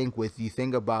 I think you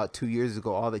think about 2 years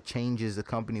ago, all the changes the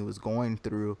company was going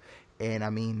through, and I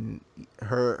mean,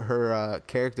 her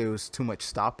character was too much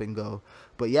stop and go.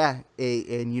 But yeah,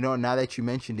 and you know, now that you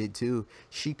mentioned it too,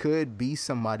 she could be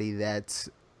somebody that's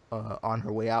on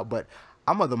her way out. But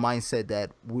I'm of the mindset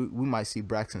that we might see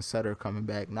Braxton Sutter coming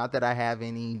back. Not that I have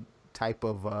any type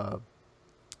of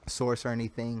source or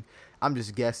anything. I'm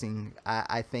just guessing.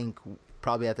 I think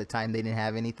probably at the time they didn't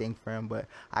have anything for him, but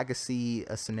I could see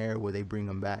a scenario where they bring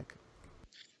him back.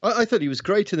 I thought he was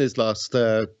great in his last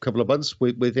couple of months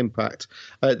with Impact.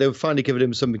 They were finally giving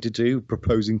him something to do,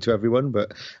 proposing to everyone,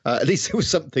 but at least it was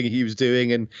something he was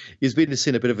doing, and he's been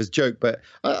seen a bit of his joke, but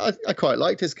I quite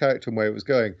liked his character and where it was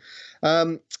going.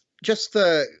 So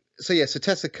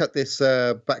Tessa cut this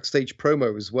backstage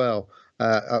promo as well.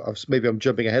 Maybe I'm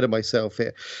jumping ahead of myself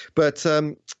here, but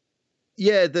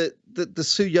the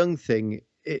Su Yung thing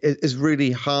has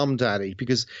really harmed Ali,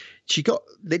 because she got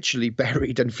literally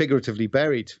buried and figuratively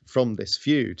buried from this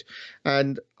feud.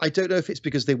 And I don't know if it's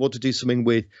because they want to do something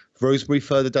with Rosemary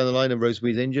further down the line and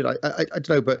Rosemary's injured. I don't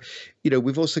know, but you know,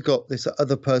 we've also got this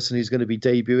other person who's going to be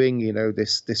debuting, you know,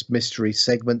 this mystery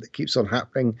segment that keeps on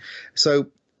happening. So,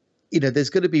 you know, there's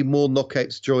going to be more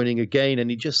knockouts joining again, and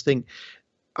you just think,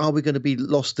 are we going to be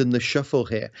lost in the shuffle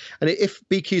here? And if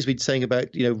BQ's been saying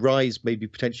about, you know, Rise maybe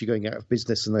potentially going out of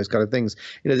business and those kind of things,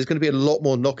 you know, there's going to be a lot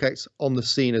more knockouts on the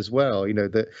scene as well, you know,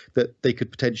 that they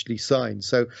could potentially sign.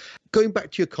 So going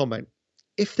back to your comment,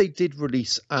 if they did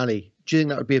release Ali, do you think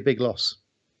that would be a big loss?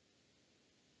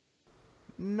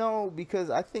 No, because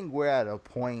I think we're at a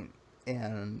point,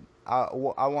 and I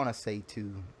want to say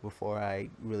too, before I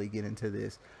really get into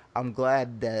this, I'm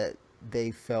glad that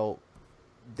they felt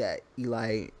that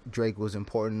Eli Drake was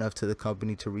important enough to the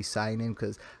company to re-sign him,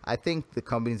 because I think the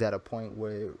company's at a point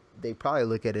where they probably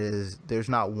look at it as there's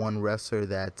not one wrestler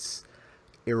that's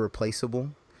irreplaceable.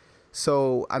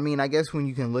 So, I mean, I guess when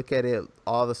you can look at it,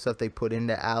 all the stuff they put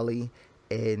into Ali,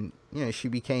 and, you know, she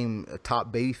became a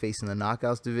top babyface in the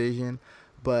Knockouts division,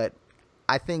 but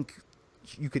I think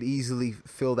you could easily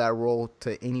fill that role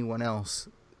to anyone else.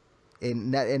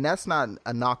 And that's not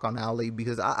a knock on Ali,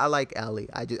 because I like Ali.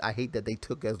 I hate that they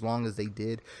took as long as they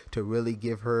did to really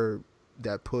give her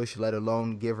that push, let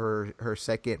alone give her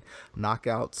second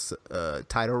Knockouts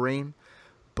title reign.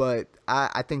 But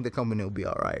I think the company will be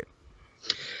all right.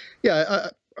 Yeah,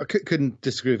 I couldn't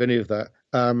disagree with any of that.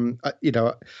 You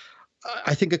know,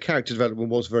 I think her character development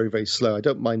was very, very slow. I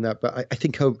don't mind that, but I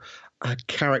think her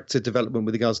character development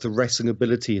with regards to wrestling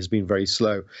ability has been very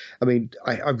slow. I mean,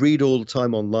 I read all the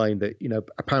time online that, you know,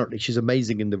 apparently she's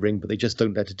amazing in the ring, but they just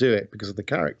don't let her do it because of the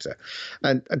character.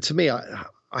 And to me,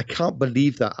 I can't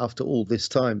believe that after all this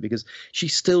time, because she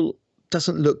still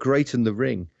doesn't look great in the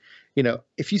ring. You know,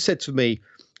 if you said to me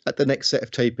at the next set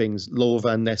of tapings, Laura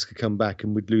Van Ness could come back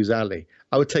and we'd lose Allie,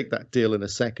 I would take that deal in a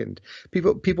second.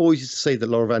 People always used to say that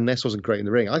Laura Van Ness wasn't great in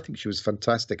the ring. I think she was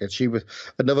fantastic, and she was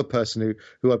another person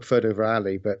who I preferred over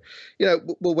Allie. But, you know,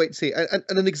 we'll wait and see. And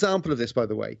an example of this, by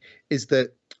the way, is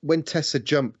that when Tessa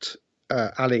jumped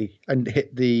Allie and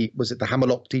hit was it the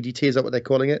hammerlock DDT? Is that what they're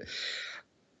calling it?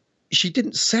 She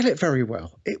didn't sell it very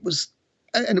well.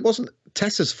 And it wasn't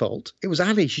Tessa's fault. It was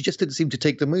Allie. She just didn't seem to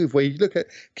take the move. Where you look at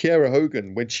Kiera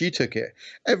Hogan, when she took it,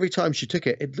 every time she took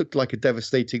it, it looked like a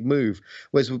devastating move.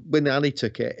 Whereas when Allie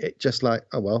took it, it just like,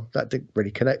 oh, well, that didn't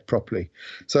really connect properly.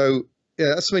 So, yeah,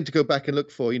 that's something to go back and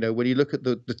look for. You know, when you look at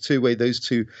the two way those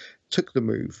two took the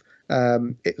move,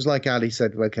 it was like Allie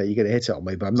said, okay, you're going to hit it on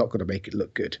me, but I'm not going to make it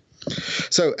look good.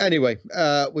 So anyway,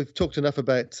 we've talked enough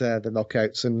about the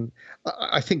knockouts, and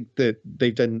I think that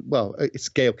they've done well. It's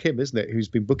Gail Kim, isn't it, who's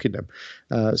been booking them?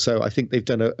 So I think they've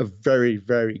done a very,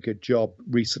 very good job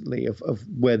recently of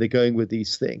where they're going with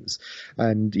these things,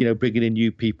 and, you know, bringing in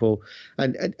new people.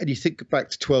 And you think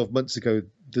back to 12 months ago,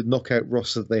 the knockout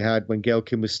roster that they had when Gail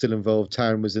Kim was still involved,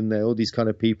 Taryn was in there, all these kind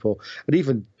of people, and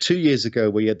even 2 years ago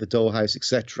where you had the Dollhouse,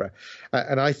 etc.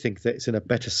 And I think that it's in a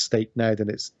better state now than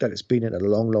it's been in a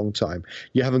long, long time.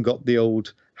 You haven't got the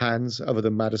old hands other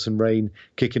than Madison, Rayne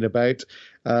kicking about.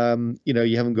 You know,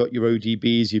 you haven't got your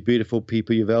ODBs, your beautiful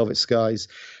people, your Velvet Skies.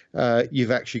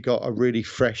 You've actually got a really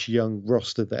fresh young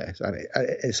roster there, and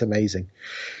it's amazing.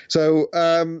 So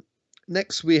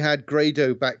next we had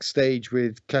Grado backstage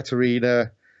with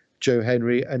Katarina, Joe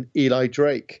Henry, and Eli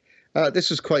Drake. This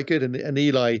was quite good, and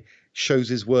Eli shows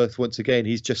his worth once again.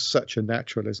 He's just such a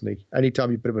natural, isn't he?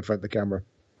 Anytime you put him in front of the camera.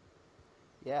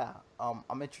 Yeah,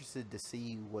 I'm interested to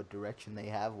see what direction they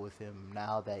have with him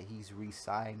now that he's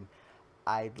re-signed.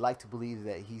 I'd like to believe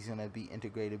that he's going to be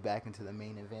integrated back into the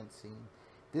main event scene.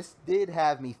 This did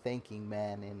have me thinking,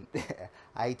 man, and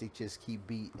I hate to just keep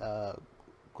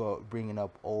bringing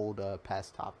up old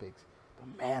past topics,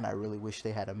 but man, I really wish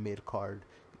they had a mid-card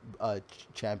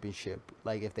championship.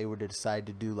 Like if they were to decide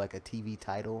to do like a TV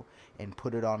title and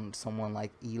put it on someone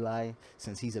like Eli,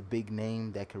 since he's a big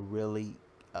name that could really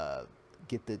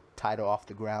get the title off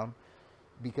the ground.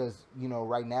 Because, you know,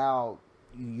 right now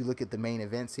you look at the main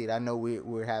event seat. I know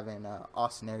we're having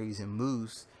Austin Aries and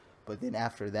Moose, but then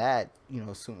after that, you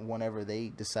know, soon, whenever they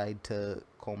decide to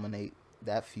culminate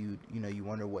that feud, you know, you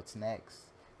wonder what's next.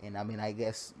 And I mean, I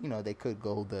guess, you know, they could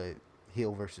go the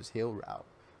heel versus heel route,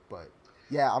 but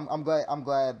yeah, I'm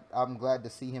glad to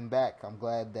see him back. I'm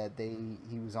glad that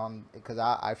he was on, because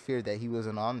I feared that he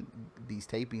wasn't on these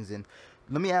tapings. And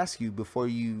let me ask you, before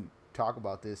you talk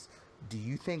about this, do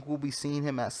you think we'll be seeing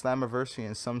him at Slammiversary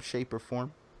in some shape or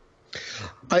form?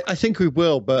 I think we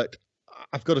will, but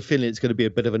I've got a feeling it's going to be a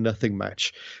bit of a nothing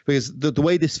match, because the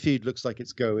way this feud looks like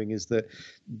it's going is that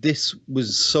this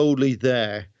was solely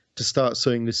there to start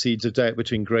sowing the seeds of doubt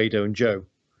between Grado and Joe.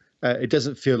 It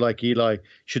doesn't feel like Eli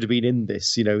should have been in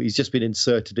this. You know, he's just been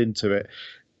inserted into it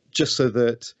just so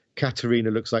that Katarina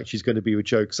looks like she's going to be with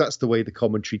Joe, because that's the way the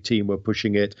commentary team were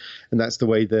pushing it, and that's the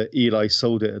way that Eli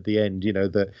sold it at the end. You know,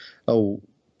 that, oh,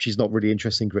 she's not really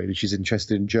interested in Grado, she's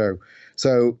interested in Joe.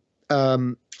 So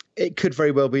it could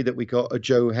very well be that we got a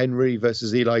Joe Henry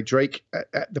versus Eli Drake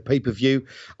at the pay-per-view.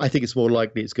 I think it's more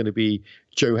likely it's going to be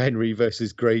Joe Henry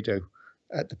versus Grado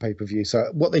at the pay-per-view.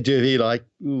 So what they do with Eli,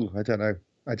 I don't know.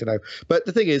 But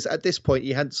the thing is, at this point,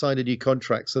 he hadn't signed a new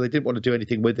contract, so they didn't want to do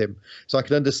anything with him. So I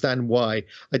can understand why.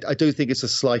 I don't think it's a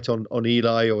slight on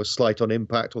Eli or a slight on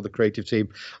Impact or the creative team.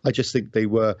 I just think they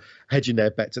were hedging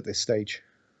their bets at this stage.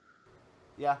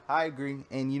 Yeah, I agree.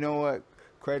 And you know what?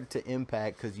 Credit to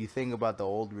Impact, because you think about the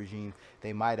old regime,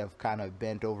 they might have kind of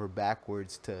bent over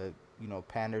backwards to, you know,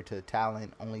 pander to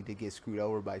talent only to get screwed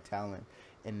over by talent.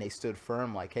 And they stood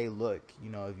firm like, hey, look, you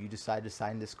know, if you decide to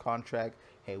sign this contract,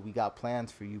 hey, we got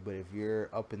plans for you. But if you're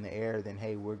up in the air, then,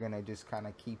 hey, we're going to just kind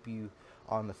of keep you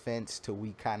on the fence till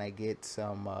we kind of get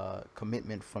some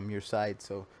commitment from your side.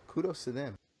 So kudos to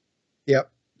them. Yeah.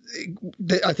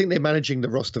 I think they're managing the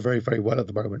roster very, very well at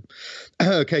the moment.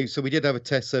 Okay, so we did have a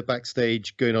Tessa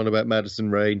backstage going on about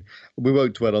Madison Rayne. We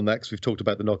won't dwell on that because we've talked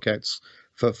about the knockouts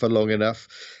for long enough.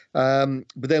 But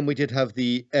then we did have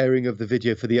the airing of the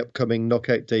video for the upcoming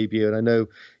knockout debut. And I know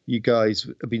you guys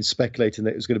have been speculating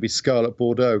that it was going to be Scarlett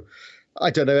Bordeaux. I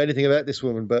don't know anything about this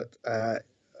woman, but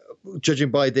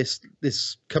judging by this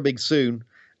coming soon,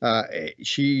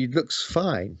 she looks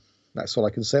fine. That's all I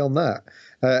can say on that.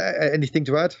 Anything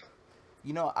to add?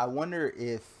 I wonder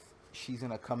if she's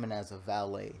gonna come in as a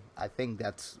valet. I think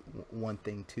that's one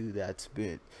thing too that's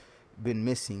been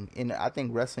missing. And I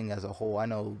think wrestling as a whole, I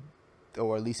know,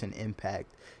 or at least an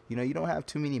Impact, you don't have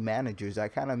too many managers. I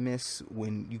kind of miss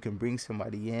when you can bring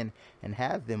somebody in and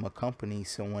have them accompany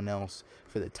someone else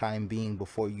for the time being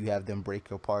before you have them break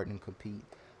apart and compete.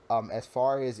 As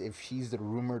far as if she's the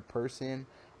rumored person,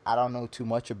 I don't know too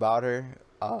much about her.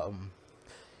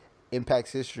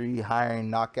 Impact's history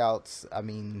hiring knockouts. I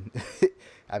mean,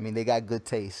 they got good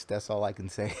taste. That's all I can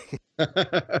say.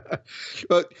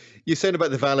 Well, you're saying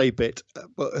about the valet bit,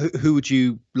 but who would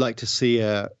you like to see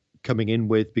coming in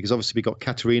with? Because obviously we got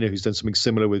Katarina, who's done something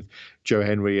similar with Joe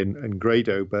Henry and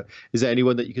Grado. But is there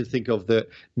anyone that you can think of that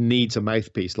needs a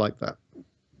mouthpiece like that?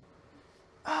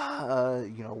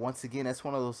 Once again, that's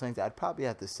one of those things I'd probably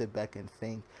have to sit back and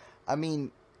think. I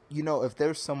mean, if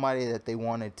there's somebody that they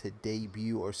wanted to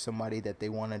debut or somebody that they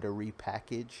wanted to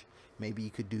repackage, maybe you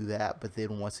could do that. But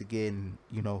then once again,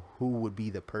 who would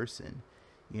be the person?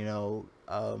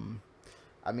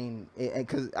 I mean,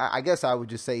 because I guess I would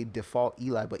just say default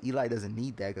Eli, but Eli doesn't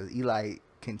need that because Eli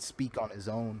can speak on his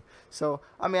own. So,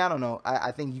 I mean, I don't know.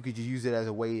 I think you could just use it as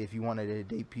a way if you wanted to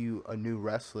debut a new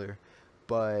wrestler.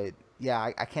 But, yeah,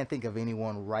 I can't think of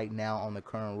anyone right now on the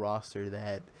current roster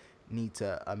that needs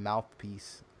a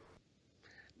mouthpiece.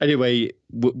 Anyway,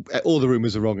 all the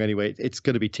rumors are wrong anyway. It's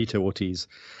going to be Tito Ortiz.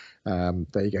 There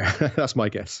you go. That's my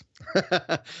guess.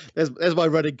 there's my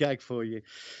running gag for you.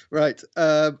 Right.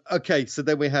 Okay. So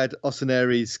then we had Austin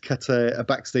Aries cut a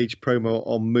backstage promo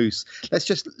on Moose. Let's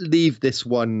just leave this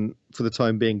one for the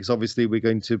time being, because obviously we're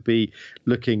going to be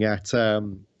looking at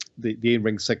the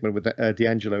in-ring segment with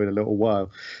DeAngelo in a little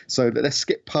while. So let's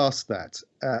skip past that,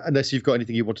 unless you've got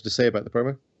anything you wanted to say about the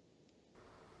promo.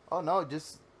 Oh, no,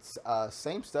 just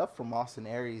same stuff from Austin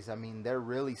Aries. I mean, they're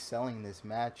really selling this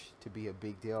match to be a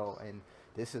big deal, and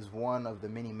this is one of the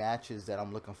many matches that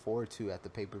I'm looking forward to at the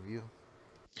pay-per-view.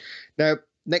 Now,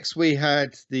 next we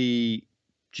had the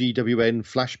GWN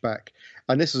flashback,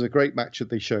 and this was a great match that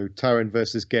they showed, Taryn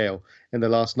versus Gale in the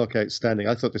last knockout standing.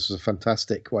 I thought this was a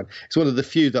fantastic one. It's one of the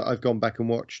few that I've gone back and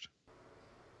watched.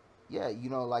 Yeah,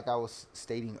 like I was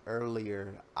stating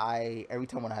earlier, every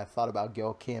time when I thought about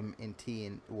Gail Kim in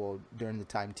during the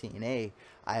time TNA,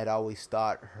 I had always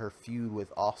thought her feud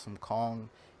with Awesome Kong,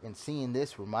 and seeing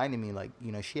this reminded me,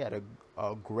 she had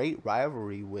a great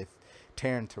rivalry with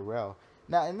Taryn Terrell.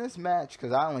 Now in this match,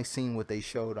 because I only seen what they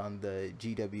showed on the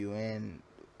GWN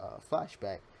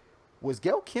flashback, was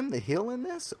Gail Kim the heel in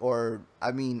this, or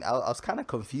I was kind of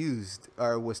confused,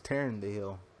 or was Taryn the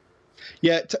heel?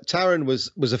 Yeah, Taryn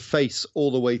was a face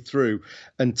all the way through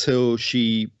until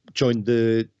she joined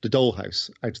the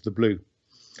Dollhouse out of the blue.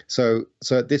 So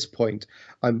at this point,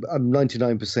 I'm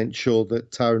 99% sure that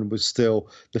Taryn was still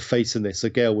the face in this. So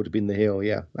Gail would have been the heel.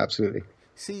 Yeah, absolutely.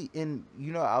 See,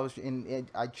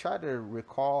 I try to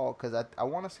recall, because I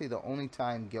want to say the only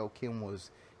time Gail Kim was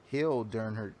heel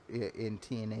during her in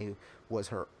TNA was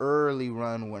her early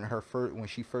run when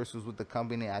she first was with the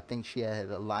company. I think she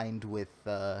had aligned with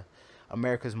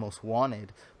America's Most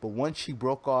Wanted, but once she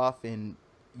broke off and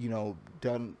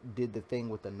did the thing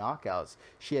with the knockouts,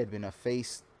 she had been a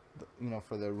face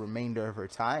for the remainder of her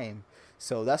time.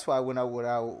 So that's why when I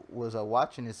was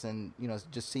watching this and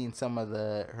just seeing some of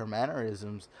her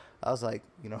mannerisms, I was like,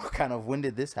 kind of, when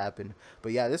did this happen?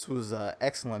 But yeah, this was an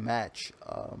excellent match.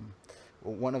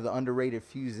 One of the underrated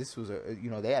feuds. This was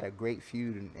they had a great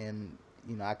feud, and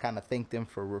I kind of thank them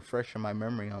for refreshing my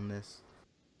memory on this.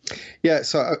 Yeah,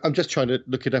 so I'm just trying to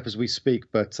look it up as we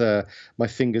speak, but my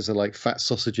fingers are like fat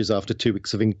sausages after 2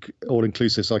 weeks of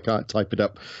all-inclusive, so I can't type it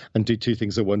up and do two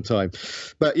things at one time.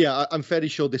 But yeah, I'm fairly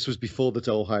sure this was before the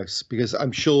Dollhouse, because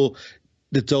I'm sure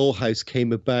the Dollhouse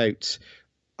came about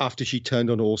after she turned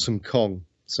on Awesome Kong.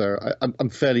 So I'm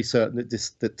fairly certain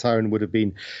that Taryn would have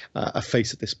been a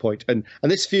face at this point. And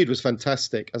this feud was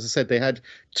fantastic. As I said, they had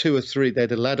two or three. They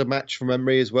had a ladder match from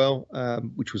memory as well,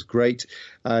 which was great.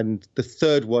 And the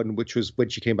third one, which was when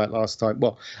she came back last time.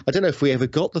 Well, I don't know if we ever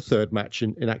got the third match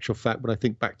in actual fact when I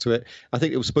think back to it. I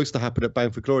think it was supposed to happen at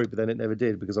Bound for Glory, but then it never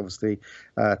did because obviously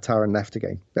Taryn left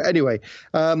again. But anyway,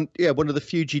 yeah, one of the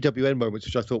few GWN moments,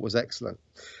 which I thought was excellent.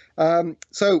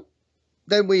 So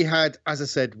then we had, as I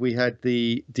said, we had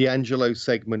the DeAngelo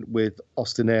segment with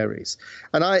Austin Aries.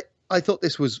 And I thought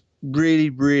this was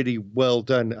really, really well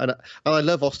done. And I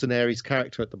love Austin Aries'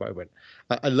 character at the moment.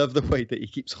 I love the way that he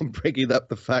keeps on bringing up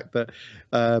the fact that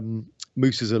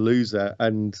Moose is a loser.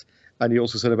 And he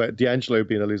also said about DeAngelo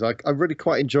being a loser. I really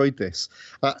quite enjoyed this.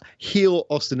 Heel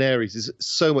Austin Aries is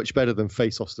so much better than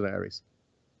face Austin Aries.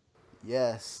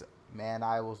 Yes. Man,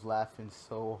 I was laughing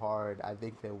so hard. I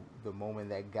think that the moment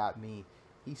that got me,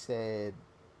 he said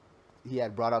he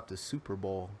had brought up the Super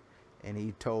Bowl, and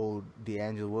he told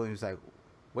DeAngelo Williams like,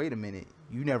 "Wait a minute,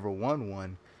 you never won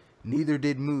one. Neither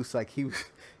did Moose." Like he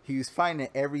was finding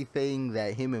everything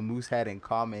that him and Moose had in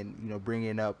common. You know,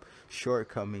 bringing up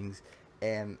shortcomings,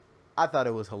 and I thought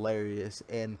it was hilarious.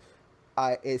 And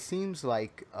it seems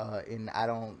like, and I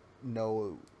don't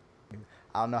know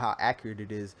how accurate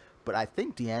it is, but I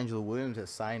think DeAngelo Williams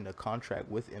has signed a contract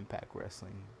with Impact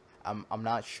Wrestling. I'm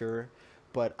not sure,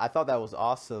 but I thought that was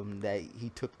awesome that he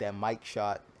took that mic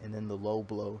shot and then the low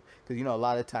blow, because you know a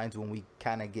lot of times when we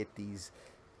kind of get these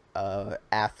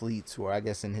athletes, or I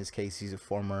guess in his case he's a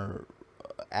former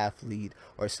athlete,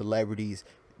 or celebrities,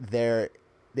 they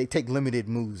take limited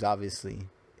moves obviously,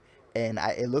 and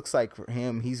it looks like for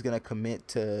him he's gonna commit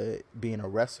to being a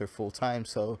wrestler full time.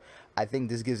 So I think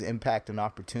this gives Impact an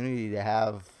opportunity to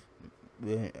have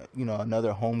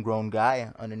another homegrown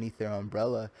guy underneath their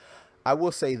umbrella. I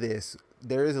will say this: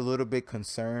 there is a little bit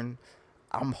concern.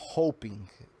 I'm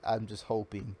just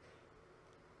hoping.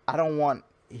 I don't want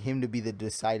him to be the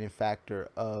deciding factor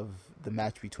of the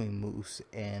match between Moose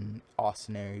and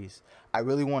Austin Aries. I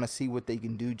really want to see what they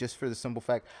can do, just for the simple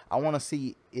fact I want to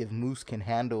see if Moose can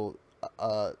handle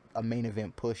a main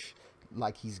event push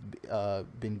like he's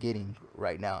been getting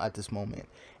right now at this moment.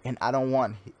 And I don't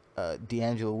want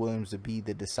DeAngelo Williams to be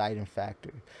the deciding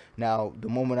factor. Now, the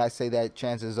moment I say that,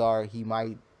 chances are he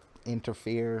might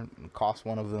interfere and cost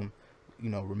one of them,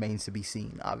 remains to be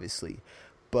seen, obviously.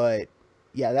 But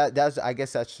yeah, that's I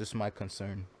guess that's just my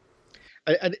concern.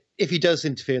 And if he does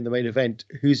interfere in the main event,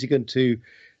 who's he going to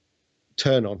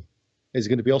turn on? Is it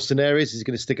going to be Austin Aries? Is he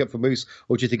going to stick up for Moose?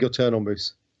 Or do you think he'll turn on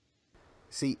Moose?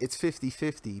 See, it's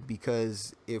 50-50,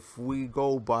 because if we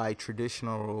go by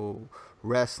traditional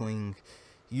wrestling,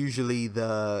 usually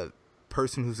the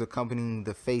person who's accompanying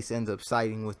the face ends up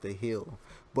siding with the heel.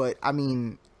 But I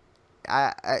mean,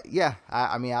 I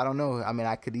mean, I don't know. I mean,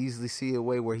 I could easily see a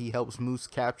way where he helps Moose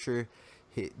capture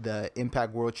the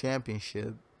Impact World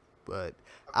Championship, but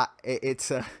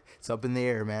it's up in the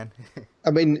air, man.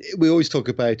 I mean, we always talk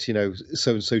about,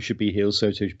 so and so should be heel, so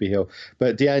and so should be heel,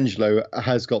 but DeAngelo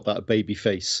has got that baby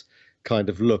face kind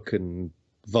of look and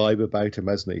vibe about him,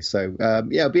 hasn't he? So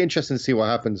yeah, it'll be interesting to see what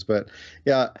happens. But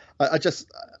yeah, I just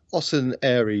Austin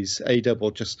Aries,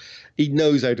 A-Double, he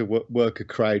knows how to work a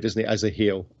crowd, doesn't he, as a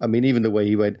heel? I mean, even the way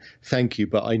he went, "Thank you,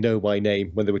 but I know my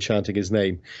name," when they were chanting his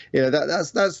name.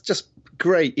 That's just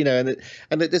great, and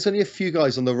there's only a few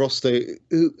guys on the roster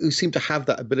who seem to have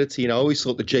that ability. I always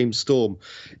thought that James Storm,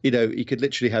 he could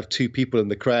literally have two people in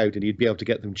the crowd and he'd be able to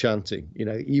get them chanting.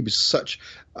 He was such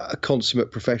a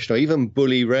consummate professional. Even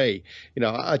Bully Ray,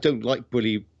 I don't like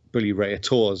Bully Ray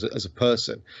at all as a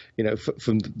person,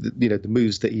 from the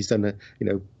moves that he's done,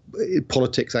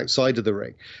 politics outside of the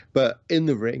ring, but in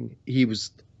the ring he was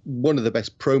one of the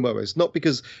best promos, not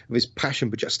because of his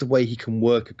passion, but just the way he can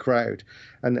work a crowd.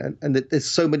 And there's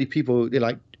so many people,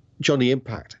 like Johnny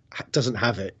Impact doesn't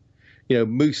have it,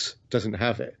 Moose doesn't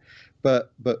have it, but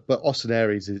Austin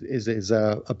Aries is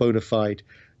a bona fide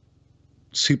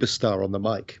superstar on the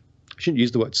mic. I shouldn't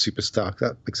use the word superstar.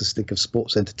 That makes us think of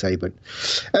sports entertainment.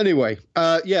 Anyway,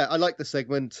 yeah, I like the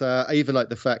segment. I even like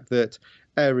the fact that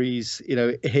Aries,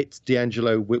 hit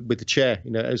DeAngelo with the chair.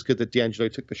 It was good that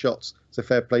DeAngelo took the shots. It's a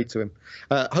fair play to him.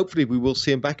 Hopefully, we will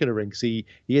see him back in a ring, because he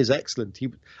is excellent.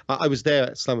 I was there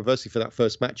at Slammiversary for that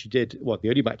first match he did. Well, the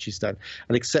only match he's done,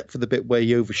 and except for the bit where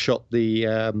he overshot the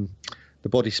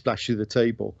body splash through the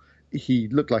table, he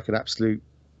looked like an absolute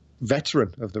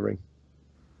veteran of the ring.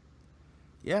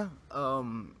 Yeah,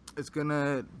 it's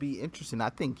gonna be interesting. I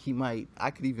think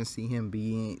I could even see him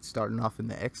starting off in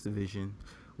the X division,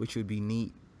 which would be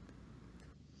neat.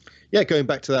 Yeah, going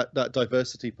back to that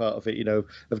diversity part of it,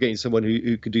 of getting someone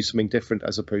who could do something different,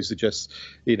 as opposed to just,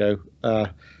 a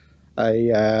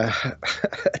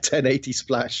 1080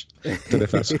 splash. I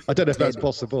don't know if that's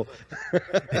possible.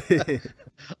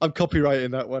 I'm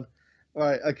copyrighting that one.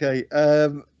 Right, okay.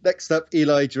 Next up,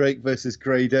 Eli Drake versus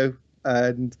Grado.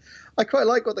 And I quite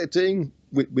like what they're doing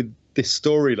with this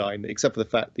storyline, except for the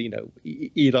fact that,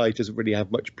 Eli doesn't really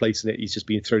have much place in it. He's just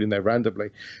being thrown in there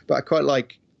randomly. But I quite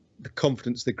like the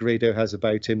confidence that Grado has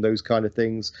about him, those kind of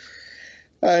things.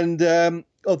 And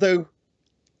although,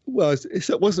 well,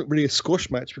 it wasn't really a squash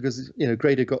match, because,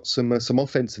 Grado got some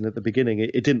offense in at the beginning.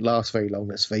 It didn't last very long,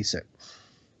 let's face it.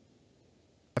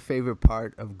 My favorite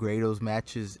part of Grado's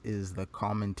matches is the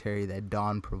commentary that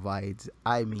Don provides.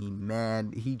 I mean,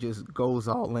 man, he just goes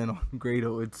all in on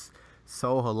Grado. It's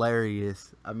so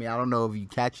hilarious. I mean, I don't know if you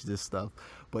catch this stuff,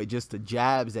 but just the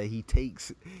jabs that he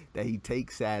takes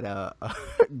at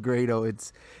Grado,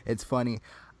 it's funny.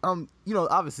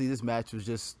 Obviously this match was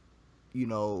just,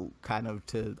 kind of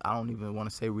to, I don't even want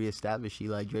to say reestablish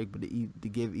Eli Drake, but to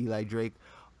give Eli Drake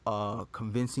a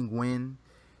convincing win,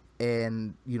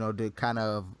 and to kind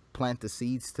of plant the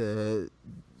seeds to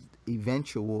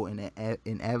eventual and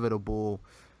inevitable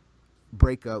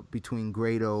breakup between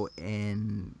Grado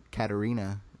and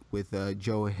Katarina with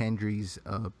Joe Hendry's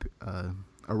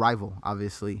arrival,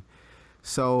 obviously.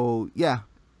 So yeah,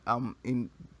 in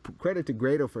credit to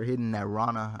Grado for hitting that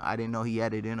Rana. I didn't know he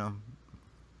had it in him.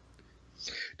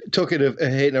 Talking of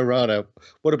hitting a Rana,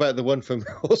 what about the one from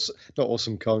not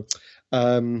Awesome Kong?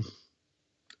 I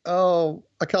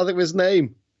can't think of his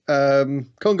name.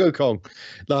 Congo Kong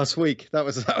last week. That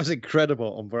was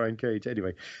incredible on Brian Cage.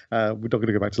 Anyway, we're not going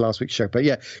to go back to last week's show, but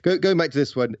yeah, going back to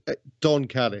this one, Don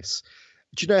Callis.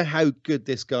 Do you know how good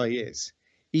this guy is?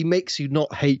 He makes you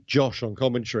not hate Josh on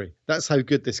commentary. That's how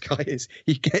good this guy is.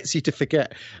 He gets you to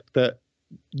forget that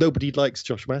nobody likes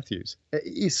Josh Matthews.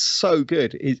 He's so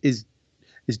good.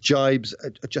 His jibes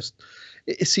are just,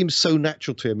 it seems so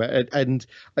natural to him. And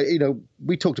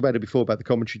we talked about it before about the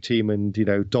commentary team, and,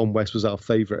 Don West was our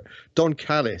favorite. Don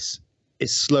Callis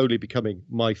is slowly becoming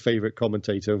my favorite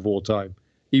commentator of all time.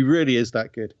 He really is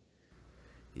that good.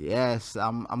 Yes,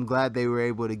 I'm glad they were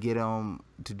able to get him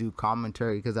to do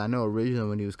commentary, because I know originally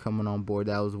when he was coming on board,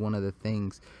 that was one of the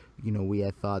things, we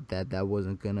had thought that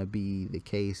wasn't going to be the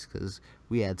case, because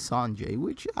we had Sanjay,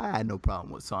 which I had no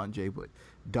problem with Sanjay, but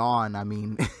Don, I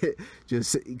mean,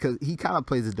 just because he kind of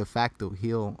plays a de facto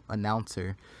heel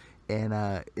announcer,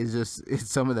 and it's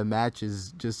some of the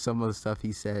matches, just some of the stuff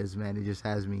he says, man, it just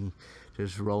has me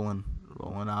just rolling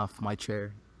off my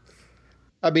chair.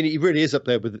 I mean, he really is up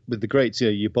there with the greats.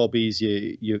 Your Bobbies,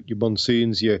 your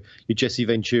Monsoons, your Jesse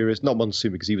Venturas. Not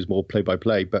Monsoon because he was more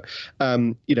play-by-play, but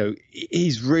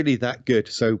he's really that good.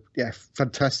 So yeah,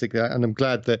 fantastic. And I'm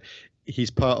glad that he's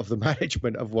part of the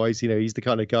management. Otherwise, he's the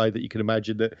kind of guy that you can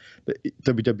imagine that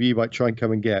WWE might try and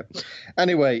come and get.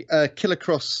 Anyway, Killer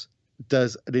Kross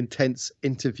does an intense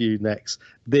interview next.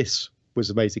 This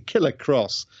was amazing. Killer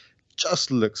Kross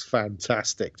just looks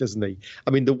fantastic, doesn't he?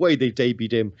 I mean, the way they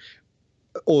debuted him.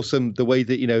 Awesome. The way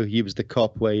that he was the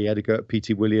cop where he had to go at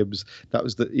P.T. Williams, that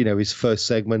was his first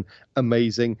segment.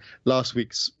 Amazing. Last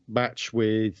week's match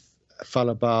with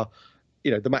Falabar,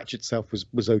 the match itself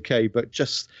was okay, but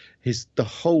just the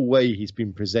whole way he's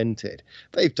been presented,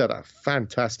 they've done a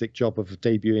fantastic job of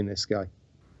debuting this guy.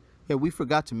 Yeah, we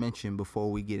forgot to mention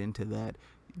before we get into that,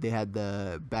 they had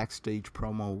the backstage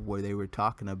promo where they were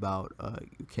talking about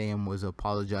KM was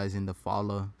apologizing to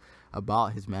Fala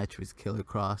about his match with Killer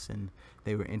Kross, and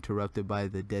they were interrupted by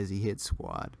the Desi Hit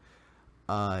Squad.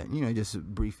 Just a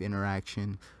brief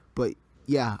interaction, but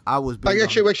yeah, I was.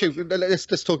 Actually,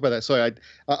 let's talk about that. Sorry,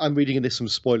 I'm reading in this some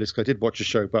spoilers because I did watch the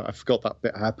show, but I forgot that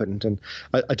bit happened, and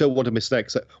I don't want to miss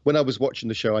that. So when I was watching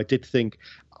the show, I did think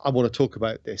I want to talk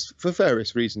about this for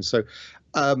various reasons. So,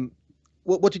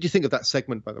 what did you think of that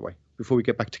segment, by the way? Before we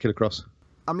get back to Killer Kross,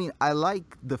 I mean, I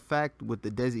like the fact with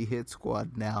the Desi Hit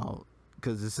Squad now,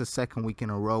 because it's the second week in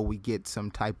a row we get some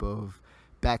type of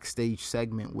backstage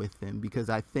segment with them, because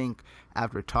I think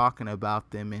after talking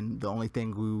about them, and the only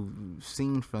thing we've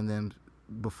seen from them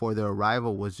before their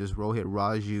arrival was just Rohit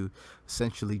Raju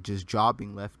essentially just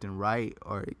jobbing left and right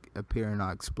or appearing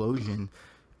on Explosion,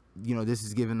 this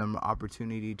is giving them an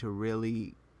opportunity to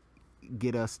really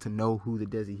get us to know who the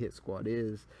Desi Hit Squad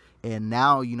is. And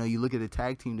now, you look at the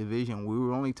tag team division, we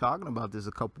were only talking about this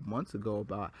a couple months ago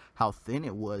about how thin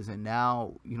it was. And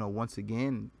now, once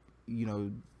again,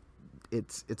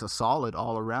 it's a solid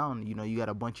all around. You got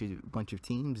a bunch of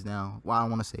teams now. Well, I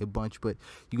don't want to say a bunch, but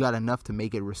you got enough to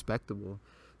make it respectable.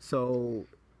 So,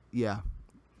 yeah.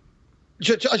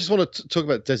 I just want to talk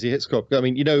about Desi Hit Squad. I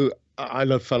mean, I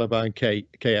love Falabar and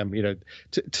KM,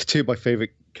 two of my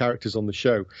favorite characters on the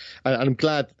show, and I'm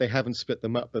glad that they haven't split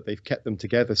them up, but they've kept them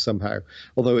together somehow,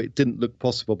 although it didn't look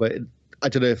possible. But I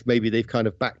don't know if maybe they've kind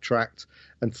of backtracked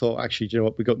and thought, actually, you know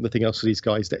what, we've got nothing else for these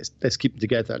guys, let's keep them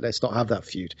together, let's not have that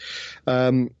feud.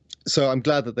 So I'm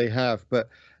glad that they have. But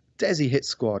Desi Hit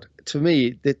Squad, to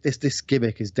me, this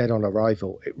gimmick is dead on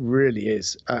arrival. It really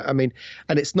is. I mean,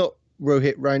 and it's not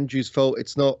Rohit Ranju's fault.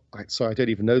 It's not, sorry, I don't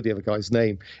even know the other guy's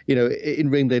name. In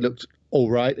ring they looked all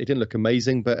right. They didn't look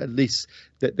amazing, but at least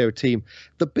that they're a team.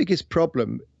 The biggest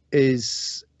problem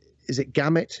is it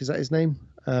Gamit? Is that his name?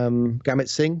 Gamit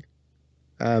Singh?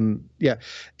 Yeah,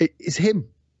 it's him.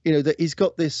 That he's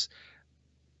got this,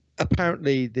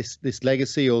 apparently this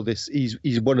legacy, or this,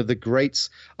 he's one of the greats.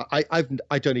 I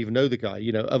don't even know the guy,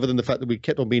 other than the fact that we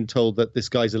kept on being told that this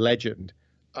guy's a legend.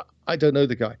 I don't know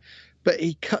the guy, but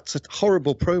he cuts a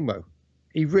horrible promo.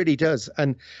 He really does,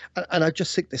 and I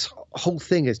just think this whole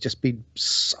thing has just been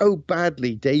so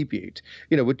badly debuted.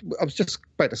 You know, I was just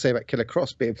about to say about Killer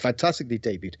Cross being fantastically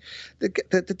debuted. The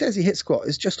Desi Hit Squad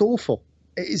is just awful.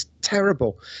 It is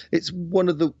terrible. It's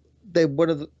they're one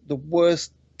of the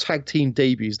worst tag team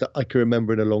debuts that I can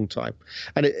remember in a long time.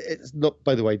 And it's not,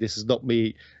 by the way, this is not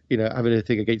me, you know, having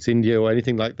anything against India or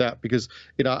anything like that, because,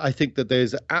 you know, I think that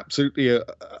there's absolutely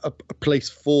a place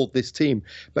for this team.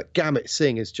 But Gamut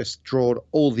Singh has just drawn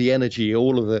all the energy,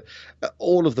 all of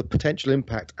the potential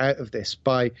impact out of this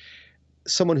by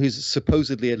someone who's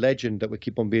supposedly a legend that we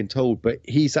keep on being told, but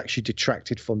he's actually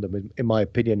detracted from them, in my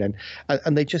opinion,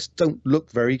 and they just don't look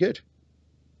very good.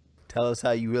 Tell us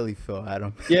how you really feel,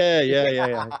 Adam.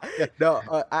 Yeah. No,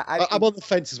 I'm on the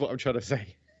fence, is what I'm trying to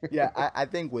say. Yeah, I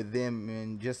think with them,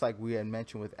 and just like we had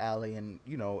mentioned with Allie and,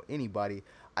 you know, anybody,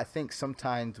 I think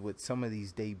sometimes with some of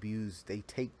these debuts, they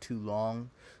take too long.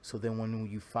 So then when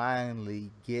you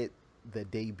finally get the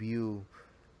debut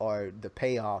or the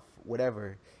payoff,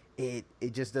 whatever, it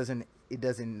just doesn't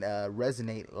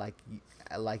resonate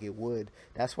like it would.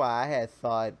 That's why I had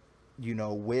thought, you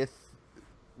know, with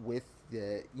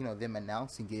the, you know, them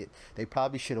announcing it, they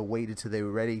probably should have waited till they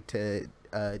were ready to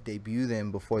debut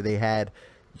them before they had,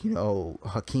 you know,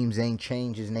 Hakeem Zayn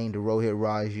change his name to Rohit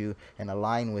Raju and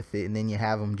align with it, and then you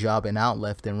have him jobbing out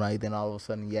left and right. Then all of a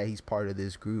sudden, yeah, he's part of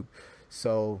this group.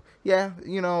 So yeah,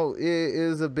 you know, it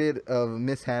is a bit of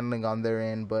mishandling on their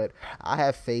end, but I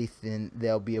have faith in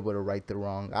they'll be able to right the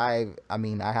wrong. I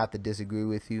mean, I have to disagree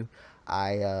with you.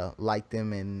 I like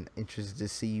them and interested to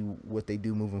see what they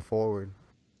do moving forward.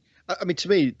 I mean, to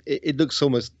me, it looks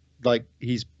almost like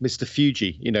he's Mr.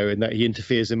 Fuji, you know, in that he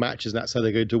interferes in matches and that's how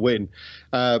they're going to win.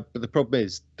 But the problem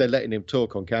is they're letting him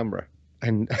talk on camera,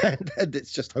 and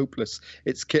it's just hopeless.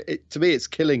 To me, it's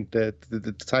killing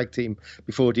the tag team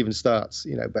before it even starts,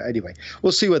 you know. But anyway,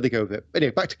 we'll see where they go with it.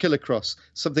 Anyway, back to Killer Cross.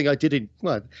 Something I did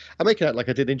I'm making out like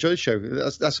I did enjoy the show.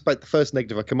 That's about the first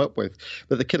negative I come up with.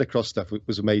 But the Killer Cross stuff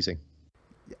was amazing.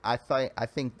 I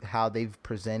think how they've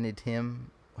presented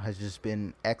him has just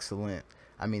been excellent.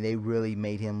 I mean, they really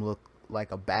made him look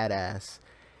like a badass.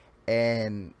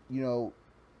 And, you know,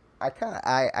 I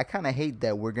kind of hate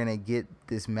that we're going to get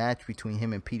this match between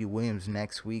him and Petey Williams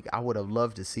next week. I would have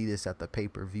loved to see this at the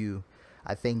pay-per-view.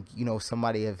 I think, you know,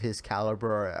 somebody of his caliber,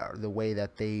 or the way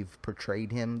that they've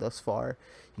portrayed him thus far,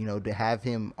 you know, to have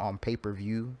him on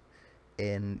pay-per-view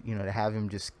and, you know, to have him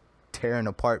just tearing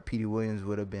apart Petey Williams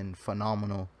would have been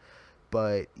phenomenal.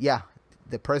 But yeah,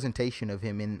 the presentation of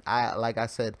him, and like I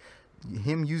said,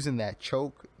 him using that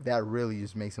choke, that really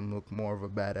just makes him look more of a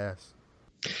badass.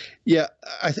 Yeah,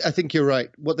 I think you're right.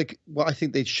 What I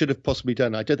think they should have possibly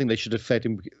done, I don't think they should have fed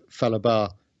him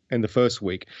Falabar in the first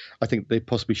week. I think they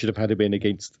possibly should have had him in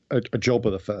against a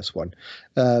jobber the first one,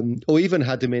 or even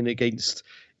had him in against,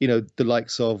 you know, the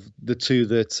likes of the two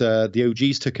that the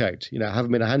OGs took out, you know, have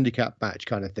him in a handicap match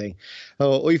kind of thing,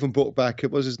 or even brought back,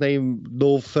 what was his name,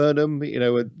 Lord Furnham, you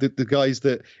know, the guys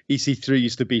that EC3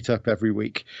 used to beat up every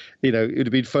week. You know, it would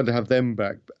have been fun to have them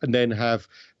back, and then have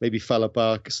maybe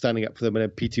Falabar standing up for them, and then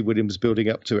Petey Williams building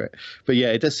up to it. But yeah,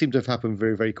 it does seem to have happened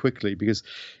very, very quickly, because,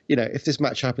 you know, if this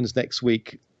match happens next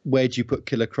week, where do you put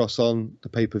Killer Cross on the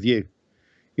pay-per-view?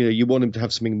 You know, you want him to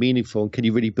have something meaningful, and can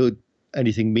you really build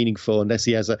anything meaningful unless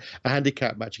he has a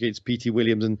handicap match against Petey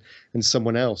Williams and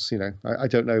someone else? You know, I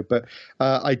don't know, but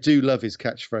I do love his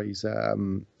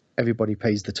catchphrase. Everybody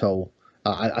pays the toll.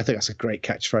 I think that's a great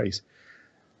catchphrase.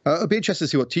 I'll be interested to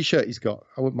see what T-shirt he's got.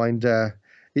 I wouldn't mind.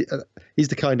 He's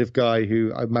the kind of guy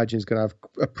who I imagine is going to have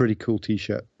a pretty cool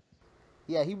T-shirt.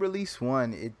 Yeah, he released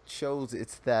one. It shows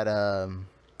it's that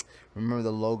remember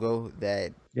the logo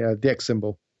that. Yeah, the X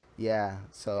symbol. Yeah,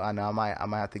 so I know I might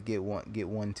have to get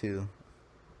one too.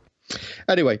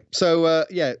 Anyway, so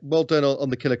yeah, well done on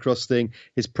the Killer Cross thing.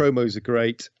 His promos are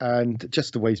great, and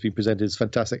just the way he's been presented is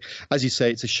fantastic. As you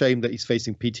say, it's a shame that he's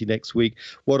facing PT next week.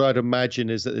 What I'd imagine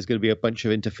is that there's going to be a bunch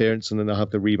of interference, and then they'll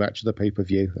have the rematch of the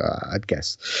pay-per-view, I'd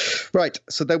guess. Right,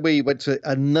 so then we went to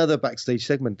another backstage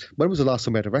segment. When was the last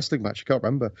time we had a wrestling match? I can't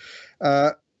remember.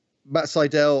 Matt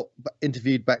Sydal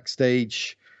interviewed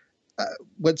backstage.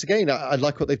 Once again, I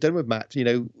like what they've done with Matt. You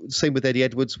know, same with Eddie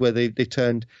Edwards, where they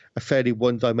turned a fairly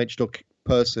one-dimensional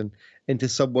person into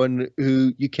someone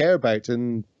who you care about,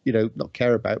 and, you know, not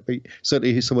care about, but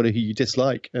certainly who's someone who you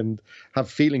dislike and have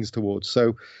feelings towards.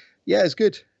 So, yeah, it's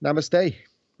good. Namaste.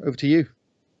 Over to you.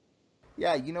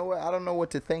 Yeah, you know what? I don't know what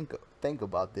to think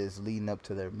about this leading up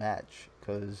to their match,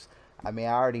 because I mean,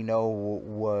 I already know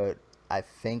what I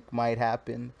think might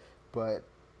happen, but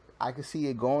I could see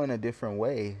it going a different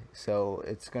way. So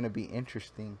it's going to be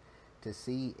interesting to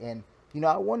see. And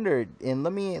I wondered, and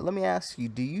let me ask you: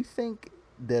 do you think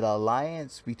that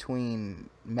alliance between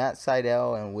Matt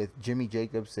Sydal and with Jimmy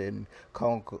Jacobs and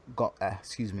Congo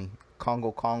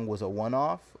Kong was a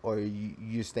one-off, or you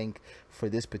just think for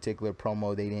this particular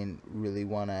promo they didn't really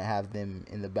want to have them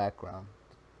in the background?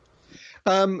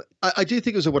 I do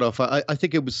think it was a one-off. I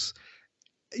think it was,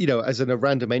 as a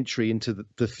random entry into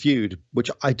the feud, which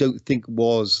I don't think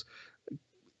was,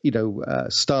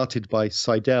 started by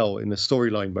Seidel in the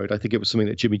storyline mode. I think it was something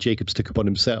that Jimmy Jacobs took upon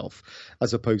himself,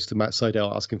 as opposed to Matt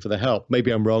Seidel asking for the help. Maybe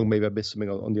I'm wrong. Maybe I missed something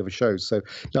on the other shows. So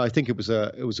no, I think it was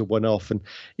a one-off, and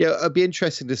it'd be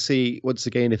interesting to see once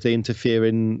again if they interfere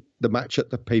in the match at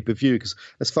the pay-per-view, because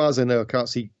as far as I know, I can't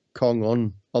see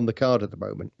Kong on the card at the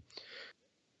moment.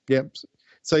 Yeah.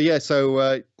 So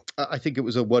I think it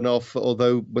was a one-off,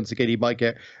 although once again he might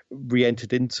get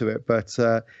re-entered into it. But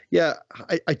I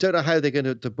don't know how they're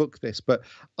going to book this, but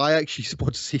I actually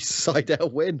want to see Seidel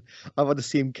win. I want to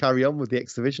see him carry on with the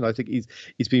X Division. I think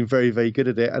he's been very, very good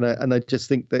at it, and I just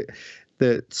think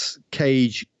that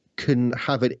Cage can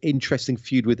have an interesting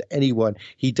feud with anyone.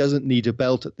 He doesn't need a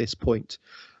belt at this point.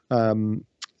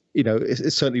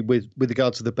 It's certainly with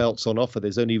regards to the belts on offer,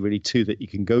 there's only really two that you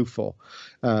can go for,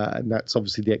 and that's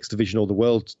obviously the X Division or the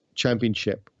World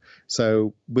Championship.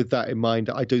 So with that in mind,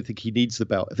 I don't think he needs the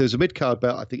belt. If there's a mid-card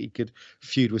belt, I think he could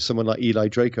feud with someone like Eli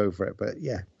Drake over it. But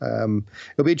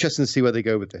it'll be interesting to see where they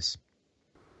go with this.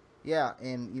 Yeah,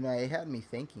 and it had me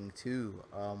thinking too.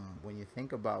 When you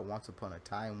think about once upon a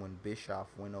time when Bischoff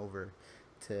went over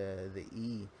to the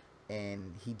E,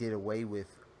 and he did away with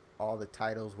all the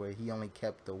titles where he only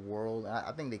kept the world.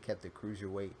 I think they kept the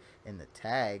cruiserweight and the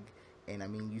tag. And I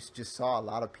mean, you just saw a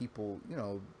lot of people.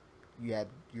 You had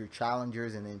your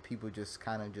challengers, and then people just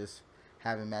kind of just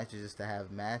having matches just to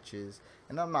have matches.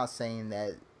 And I'm not saying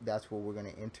that that's what we're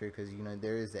gonna enter, because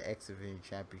there is the X Division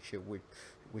Championship,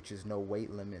 which is no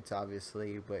weight limits,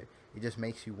 obviously. But it just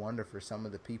makes you wonder for some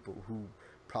of the people who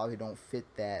probably don't fit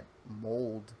that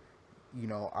mold.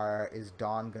 Is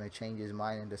Don going to change his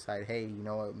mind and decide, hey, you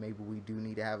know what, maybe we do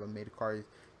need to have a mid-card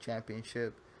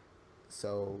championship?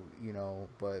 So,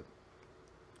 but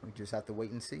we just have to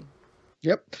wait and see.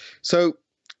 Yep. So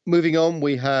moving on,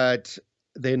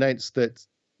 they announced that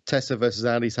Tessa versus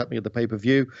Allie is happening at the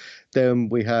pay-per-view. Then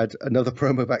we had another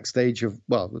promo backstage of,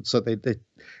 they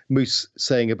Moose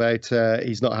saying about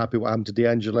he's not happy what happened to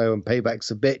DeAngelo and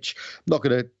Payback's a bitch. I'm not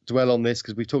going to dwell on this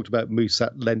because we've talked about Moose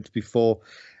at length before.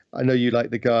 I know you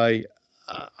like the guy.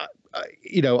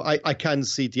 I can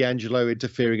see DeAngelo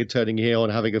interfering and turning heel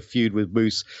and having a feud with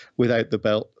Moose without the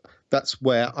belt. That's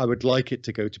where I would like it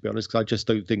to go, to be honest, because I just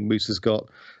don't think Moose has got,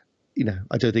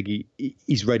 I don't think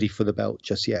he's ready for the belt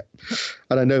just yet.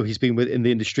 And I know he's been in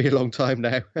the industry a long time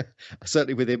now,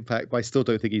 certainly with Impact, but I still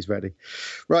don't think he's ready.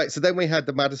 Right, so then we had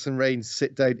the Madison Rayne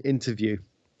sit-down interview.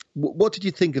 What did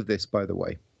you think of this, by the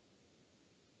way?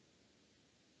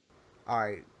 All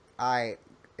right,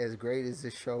 as great as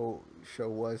this show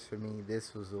was for me,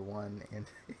 this was the one, and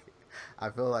I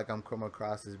feel like I'm come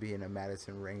across as being a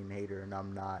Madison Rayne hater, and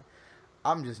I'm not.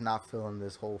 I'm just not feeling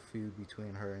this whole feud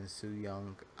between her and Su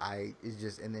Yung.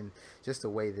 And then just the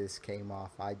way this came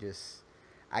off, I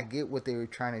get what they were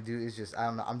trying to do. It's just, I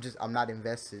don't know. I'm not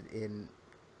invested in.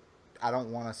 I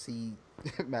don't want to see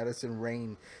Madison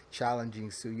Rayne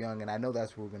challenging Su Yung, and I know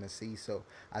that's what we're gonna see. So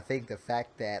I think the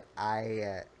fact that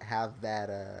I have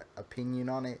that opinion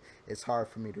on it, it's hard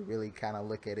for me to really kind of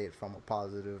look at it from a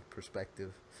positive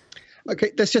perspective.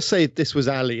 Okay, let's just say this was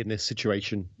Allie in this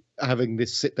situation, having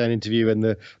this sit-down interview and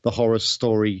the horror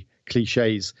story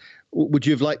cliches. Would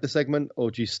you have liked the segment,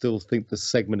 or do you still think the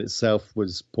segment itself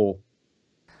was poor?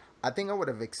 I think I would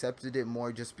have accepted it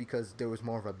more just because there was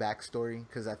more of a backstory.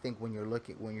 Because I think when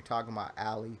you're talking about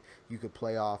Allie, you could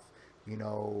play off,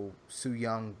 Su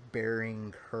Yung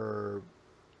burying her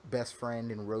best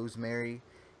friend in Rosemary,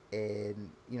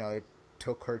 and it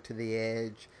took her to the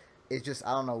edge. It's just,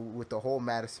 I don't know, with the whole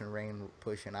Madison Rayne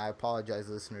push, and I apologize,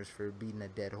 listeners, for beating a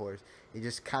dead horse. It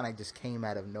just kind of just came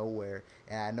out of nowhere,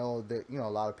 and I know that a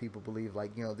lot of people believe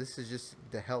this is just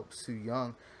to help Su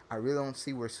Yung. I really don't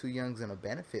see where Su Young's gonna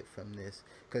benefit from this,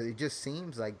 because it just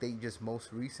seems like they just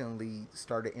most recently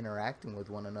started interacting with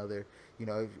one another.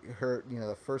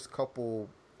 The first couple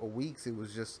of weeks it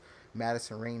was just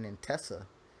Madison Rayne and Tessa,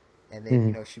 and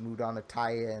then she moved on to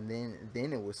Taya, and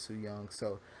then it was Su Yung.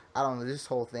 So I don't know, this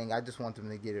whole thing, I just want them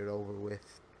to get it over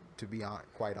with, to be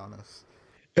quite honest.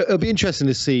 It'll be interesting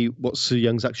to see what Su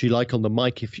Young's actually like on the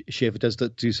mic if she ever does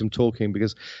do some talking,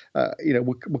 because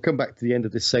we'll come back to the end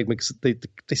of this segment, because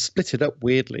they split it up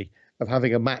weirdly of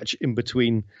having a match in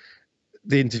between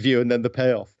the interview and then the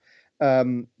payoff.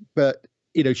 But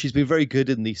she's been very good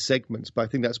in these segments, but I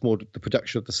think that's more the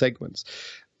production of the segments.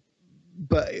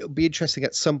 But it'll be interesting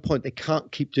at some point. They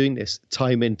can't keep doing this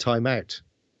time in, time out,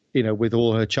 with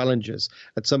all her challenges.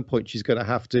 At some point, she's going to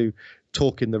have to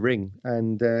talk in the ring,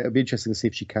 and it'll be interesting to see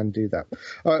if she can do that.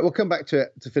 All right, we'll come back to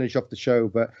it to finish off the show,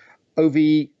 but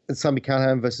OVE and Sami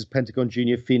Callihan versus Pentagon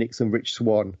Jr., Fenix and Rich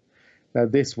Swann. Now,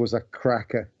 this was a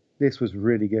cracker. This was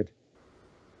really good.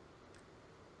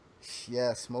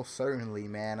 Yes, most certainly,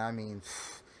 man. I mean,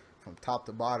 from top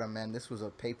to bottom, man, this was a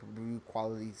pay-per-view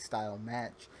quality style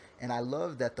match. And I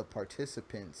love that the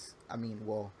participants, I mean,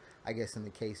 well, I guess in the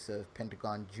case of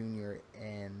Pentagon Jr.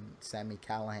 and Sami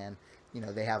Callihan,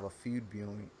 they have a feud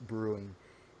brewing.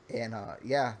 And,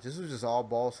 yeah, this was just all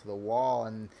balls to the wall.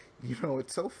 And,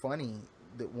 it's so funny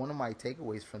that one of my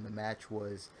takeaways from the match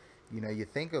was, you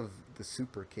think of the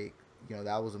super kick.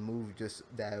 That was a move just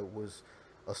that was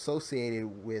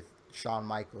associated with Shawn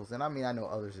Michaels. And, I mean, I know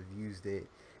others have used it.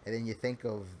 And then you think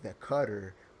of the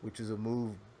cutter, which is a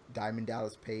move Diamond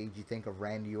Dallas Page. You think of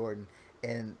Randy Orton.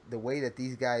 And the way that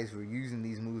these guys were using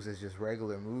these moves as just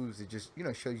regular moves, it just,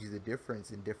 shows you the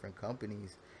difference in different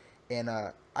companies. And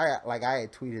I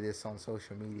had tweeted this on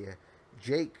social media.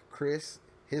 Chris,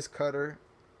 his cutter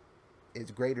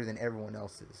is greater than everyone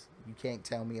else's. You can't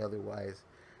tell me otherwise.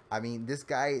 I mean, this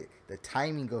guy, the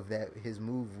timing of his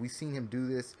move, we seen him do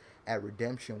this at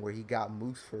Redemption where he got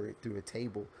moves for it through a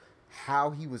table. How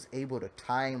he was able to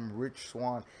time Rich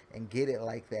Swann and get it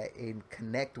like that and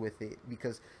connect with it,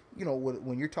 because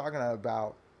when you're talking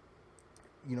about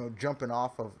jumping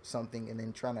off of something and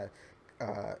then trying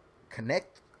to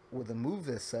connect with a move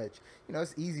as such,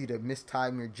 it's easy to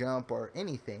mistime your jump or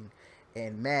anything.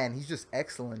 And man, he's just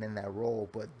excellent in that role.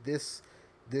 But this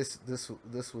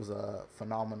was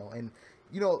phenomenal. And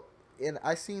and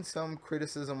I seen some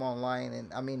criticism online,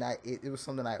 and I mean, it was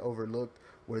something I overlooked,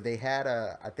 where they had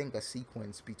I think a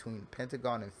sequence between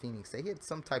Pentagon and Fenix. They had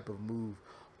some type of move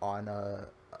on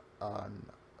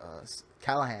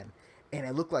Callihan, and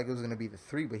it looked like it was going to be the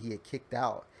 3, but he had kicked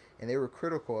out, and they were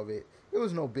critical of it. It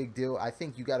was no big deal. I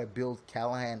think you got to build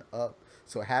Callihan up,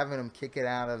 so having him kick it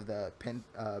out of the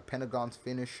Pentagon's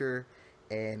finisher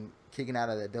and kicking out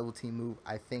of the double team move,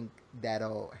 I think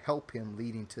that'll help him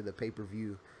leading to the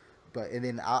pay-per-view. And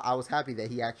then I was happy that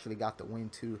he actually got the win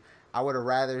too. I would have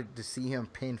rather to see him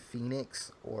pin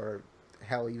Fenix, or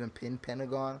hell, even pin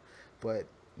Pentagon. But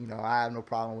I have no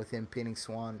problem with him pinning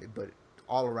Swann. But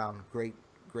all around, great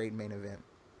main event.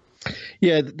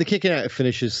 Yeah, the kicking out of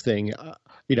finishes thing.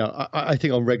 I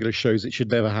think on regular shows it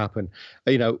should never happen.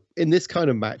 In this kind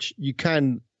of match, you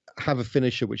can have a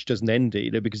finisher which doesn't end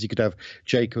it, because you could have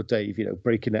Jake or Dave,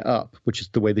 breaking it up, which is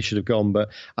the way they should have gone. But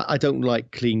I don't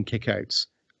like clean kickouts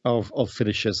of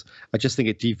finishers. I just think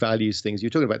it devalues things.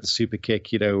 You're talking about the super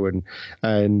kick,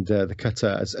 and the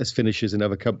cutter as finishers in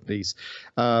other companies.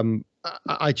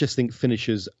 I just think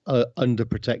finishers are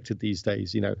underprotected these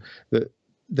days.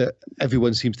 That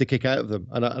everyone seems to kick out of them,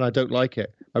 and I don't like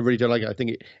it. I really don't like it. I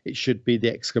think it should be the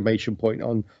exclamation point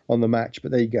on the match. But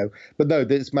there you go. But no,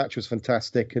 this match was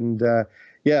fantastic, and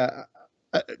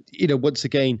once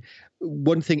again,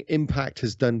 one thing Impact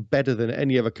has done better than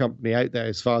any other company out there,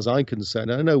 as far as I'm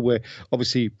concerned. I know we're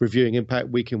obviously reviewing Impact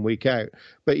week in, week out,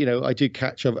 but I do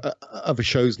catch other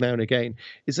shows now and again,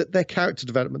 is that their character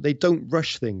development, they don't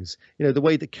rush things. The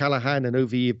way that Callihan and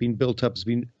OVE have been built up has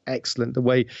been excellent. The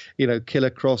way, Killer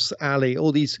Cross, Allie,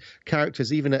 all these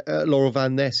characters, even Laurel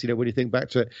Van Ness, when you think back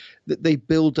to it, that they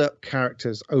build up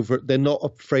characters over. They're not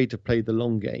afraid to play the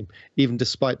long game, even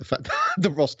despite the fact that the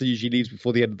roster usually leaves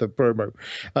before the end of the promo.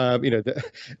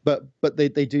 But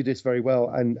they do this very well,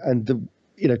 and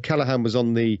Callihan was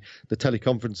on the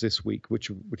teleconference this week,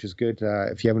 which is good.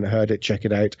 If you haven't heard it, check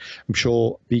it out. I'm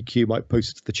sure BQ might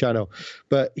post it to the channel,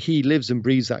 but he lives and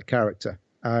breathes that character,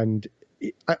 and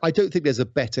I don't think there's a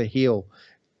better heel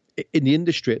in the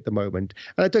industry at the moment.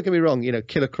 And don't get me wrong,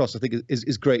 Killer Cross I think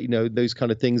is great, those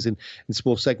kind of things in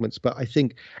small segments, but I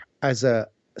think as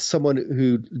someone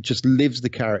who just lives the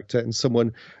character and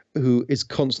someone who is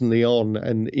constantly on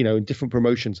and in different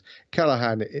promotions,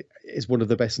 Callihan is one of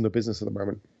the best in the business at the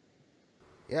moment.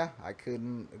 Yeah, I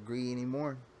couldn't agree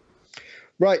anymore.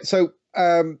 Right, so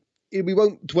we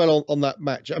won't dwell on that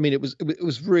match. I mean, it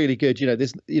was really good.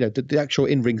 The actual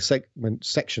in-ring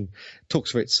section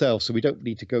talks for itself, so we don't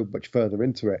need to go much further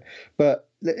into it. But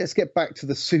let's get back to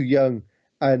the Su Yung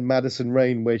and Madison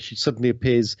Rayne, where she suddenly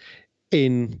appears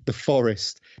in the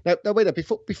forest. Now wait up,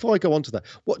 before I go on to that,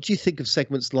 what do you think of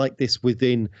segments like this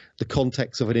within the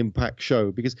context of an Impact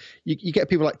show? Because you get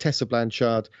people like Tessa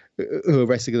Blanchard who are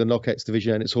wrestling in the Knockouts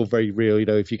division, and it's all very real.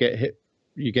 If you get hit,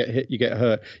 you get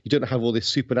hurt. You don't have all this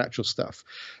supernatural stuff.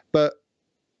 But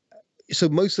so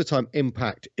most of the time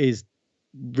Impact is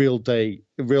real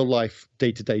life,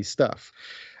 day-to-day stuff,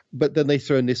 but then they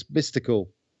throw in this mystical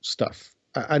stuff.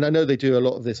 And I know they do a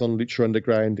lot of this on Lucha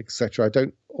Underground, etc. I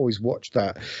don't always watch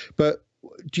that, but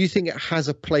do you think it has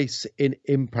a place in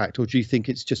Impact, or do you think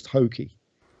it's just hokey?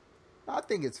 I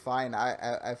think it's fine.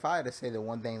 If I had to say the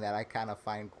one thing that I kind of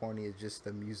find corny is just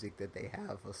the music that they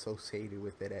have associated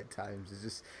with it at times. It's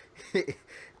just,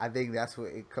 I think that's what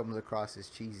it comes across as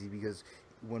cheesy because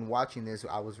when watching this,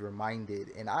 I was reminded,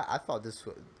 and I thought this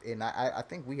was, and I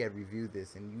think we had reviewed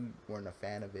this, and you weren't a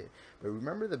fan of it. But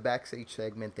remember the backstage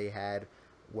segment they had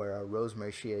where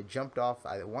Rosemary, she had jumped off,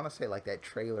 I want to say like that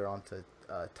trailer onto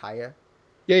Taya.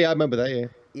 Yeah, I remember that. Yeah.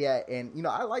 Yeah, and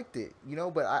I liked it,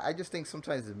 but I just think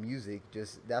sometimes the music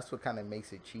just that's what kind of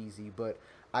makes it cheesy. But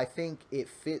I think it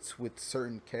fits with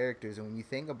certain characters, and when you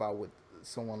think about what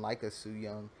someone like a Sue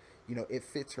Young, it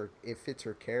fits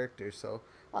her character. So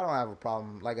I don't have a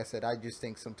problem. Like I said, I just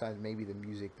think sometimes maybe the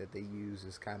music that they use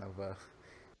is kind of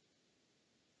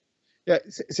Yeah,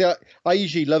 see, I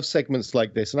usually love segments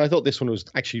like this, and I thought this one was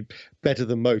actually better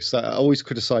than most. I always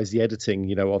criticize the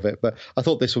editing, of it, but I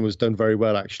thought this one was done very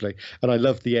well, actually. And I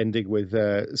loved the ending with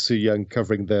Sue Young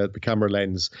covering the camera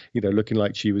lens, looking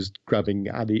like she was grabbing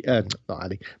not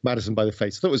Addie, Madison by the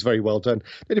face. I thought it was very well done.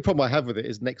 The only problem I have with it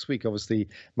is next week, obviously,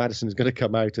 Madison is going to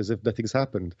come out as if nothing's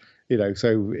happened,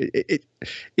 so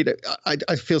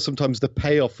I feel sometimes the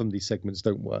payoff from these segments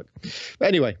don't work. But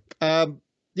anyway,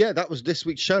 yeah, that was this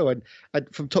week's show, and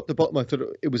from top to bottom, I thought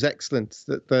it was excellent.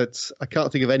 That I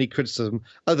can't think of any criticism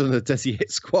other than the Desi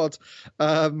Hit Squad.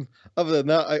 Other than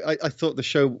that, I thought the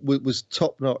show was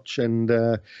top notch, and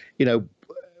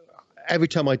every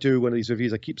time I do one of these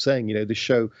reviews, I keep saying, the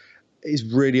show is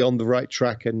really on the right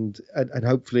track, and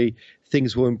hopefully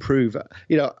things will improve.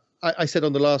 I said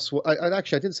on the last,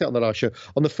 actually I didn't say it on the last show,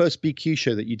 on the first BQ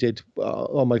show that you did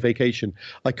on my vacation,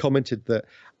 I commented that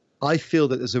I feel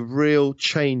that there's a real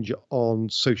change on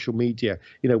social media.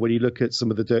 When you look at some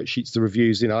of the dirt sheets, the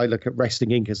reviews, I look at Wrestling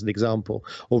Inc. as an example,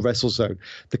 or WrestleZone.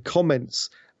 The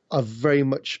comments are very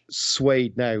much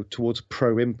swayed now towards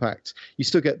pro Impact. You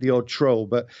still get the odd troll,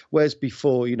 but whereas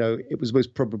before, it was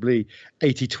most probably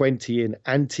 80-20 in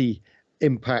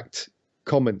anti-Impact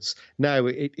comments. Now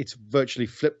it's virtually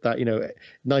flipped that.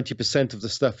 90% of the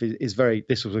stuff is very,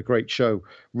 this was a great show,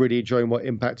 really enjoying what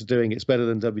Impact are doing, it's better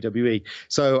than WWE.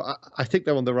 So I think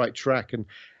they're on the right track, and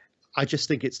I just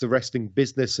think it's the wrestling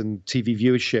business and TV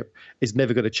viewership is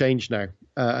never going to change now,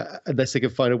 unless they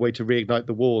can find a way to reignite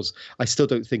the wars. I still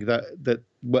don't think that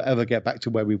we'll ever get back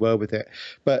to where we were with it,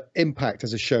 but Impact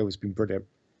as a show has been brilliant.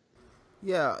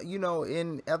 Yeah,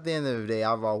 in at the end of the day,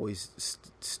 I've always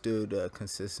stood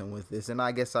consistent with this, and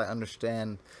I guess I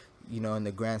understand, in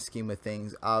the grand scheme of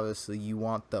things, obviously you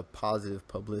want the positive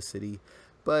publicity,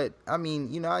 but I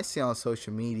mean, I see on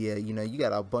social media, you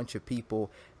got a bunch of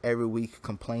people every week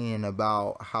complaining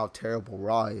about how terrible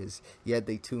Raw is, yet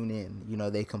they tune in.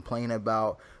 They complain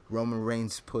about Roman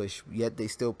Reigns' push, yet they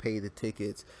still pay the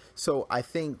tickets. So I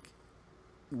think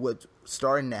what's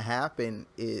starting to happen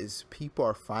is people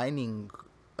are finding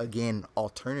again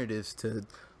alternatives to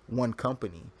one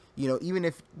company. Even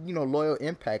if loyal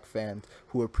Impact fans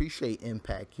who appreciate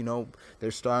Impact,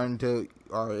 they're starting to,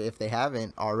 or if they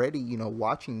haven't already,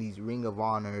 watching these Ring of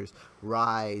Honors,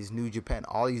 Rise, New Japan,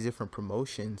 all these different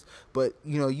promotions. But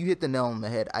you hit the nail on the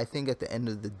head. I think at the end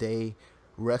of the day,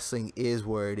 wrestling is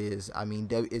where it is. I mean,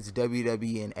 it's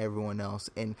WWE and everyone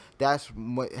else, and that's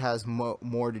what has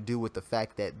more to do with the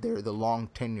fact that they're the long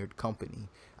tenured company.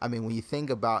 I mean, when you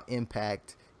think about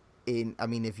Impact,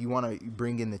 if you want to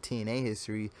bring in the TNA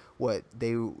history,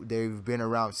 they've been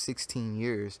around 16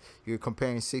 years. You're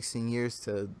comparing 16 years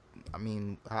to,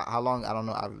 how long? I don't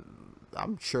know.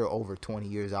 I'm sure over 20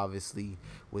 years, obviously,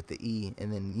 with the E,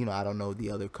 and then I don't know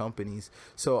the other companies.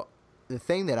 So the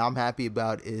thing that I'm happy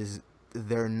about is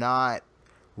they're not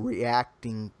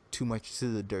reacting too much to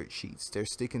the dirt sheets. They're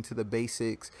sticking to the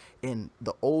basics and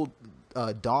the old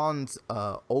Don's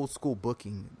old school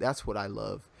booking. That's what I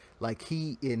love. Like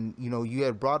you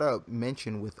had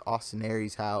mentioned with Austin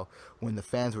Aries how when the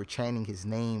fans were chanting his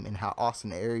name and how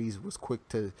Austin Aries was quick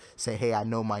to say, "Hey, I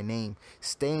know my name."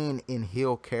 Staying in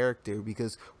heel character,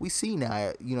 because we see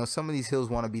now, some of these heels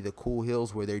want to be the cool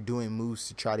heels where they're doing moves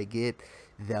to try to get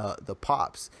the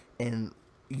pops, and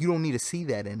you don't need to see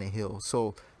that in a heel.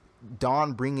 So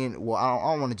Don bringing, well,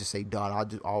 I don't want to just say Don,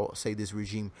 I'll say this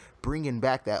regime bringing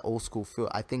back that old school feel.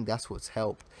 I think that's what's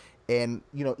helped. And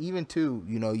even too,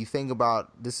 you think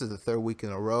about, this is the third week in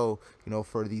a row,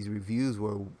 for these reviews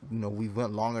where we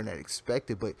went longer than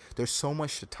expected, but there's so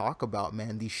much to talk about,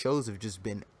 man. These shows have just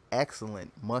been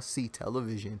excellent, must-see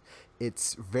television.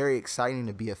 It's very exciting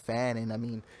to be a fan. And I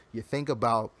mean, you think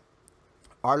about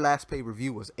our last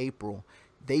pay-per-view was April.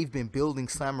 They've been building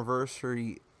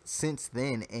Slammiversary since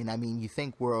then, and I mean, you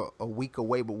think we're a week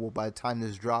away, but by the time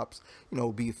this drops,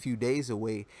 it'll be a few days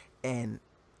away. And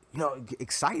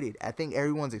excited. I think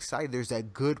everyone's excited. There's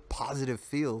that good positive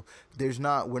feel.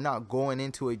 We're not going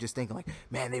into it just thinking like,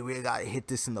 man, they really got to hit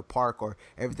this in the park or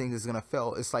everything is gonna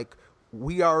fail. It's like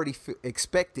we already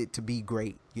expect it to be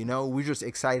great. We're just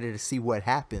excited to see what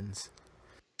happens.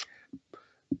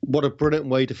 What a brilliant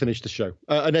way to finish the show.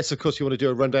 Unless, of course, you want to do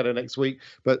a rundown of next week,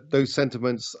 but those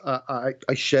sentiments, I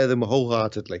share them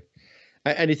wholeheartedly.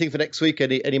 Anything for next week?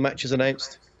 Any matches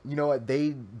announced? You know what? They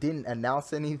didn't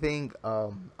announce anything.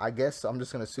 I guess I'm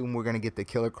just gonna assume we're gonna get the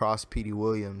Killer Cross Petey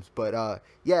Williams. But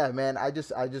yeah, man, I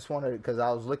just wanted, because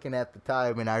I was looking at the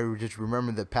time and I just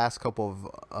remember the past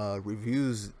couple of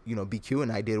reviews. BQ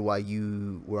and I did while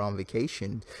you were on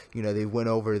vacation. They went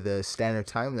over the standard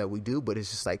time that we do, but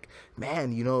it's just like,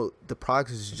 man, the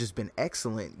progress has just been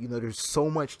excellent. There's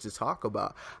so much to talk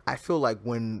about. I feel like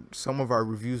when some of our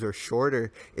reviews are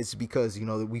shorter, it's because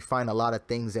we find a lot of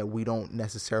things that we don't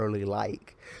necessarily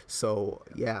like. So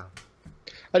yeah.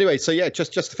 Anyway, so yeah,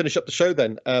 just to finish up the show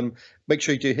then, make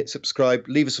sure you do hit subscribe,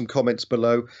 leave us some comments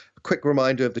below. A quick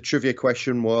reminder of the trivia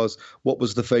question was, what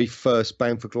was the very first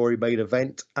Bound for Glory main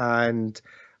event? And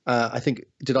I think,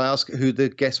 did I ask who the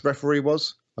guest referee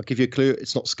was? I'll give you a clue.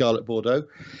 It's not Scarlett Bordeaux.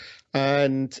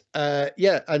 And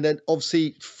yeah, and then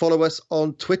obviously follow us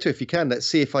on Twitter if you can. Let's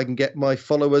see if I can get my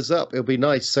followers up. It'll be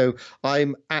nice. So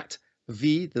I'm at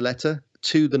V, the letter,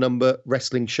 to the number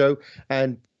wrestling show,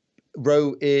 and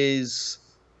Ro is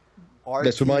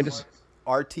let's remind us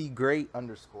RT Great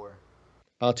 _.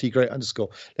 RT Great _.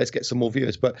 Let's get some more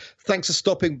viewers. But thanks for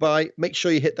stopping by. Make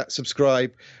sure you hit that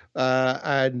subscribe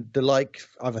and the like,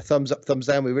 either thumbs up, thumbs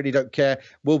down. We really don't care.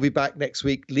 We'll be back next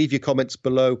week. Leave your comments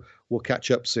below. We'll catch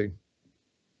up soon.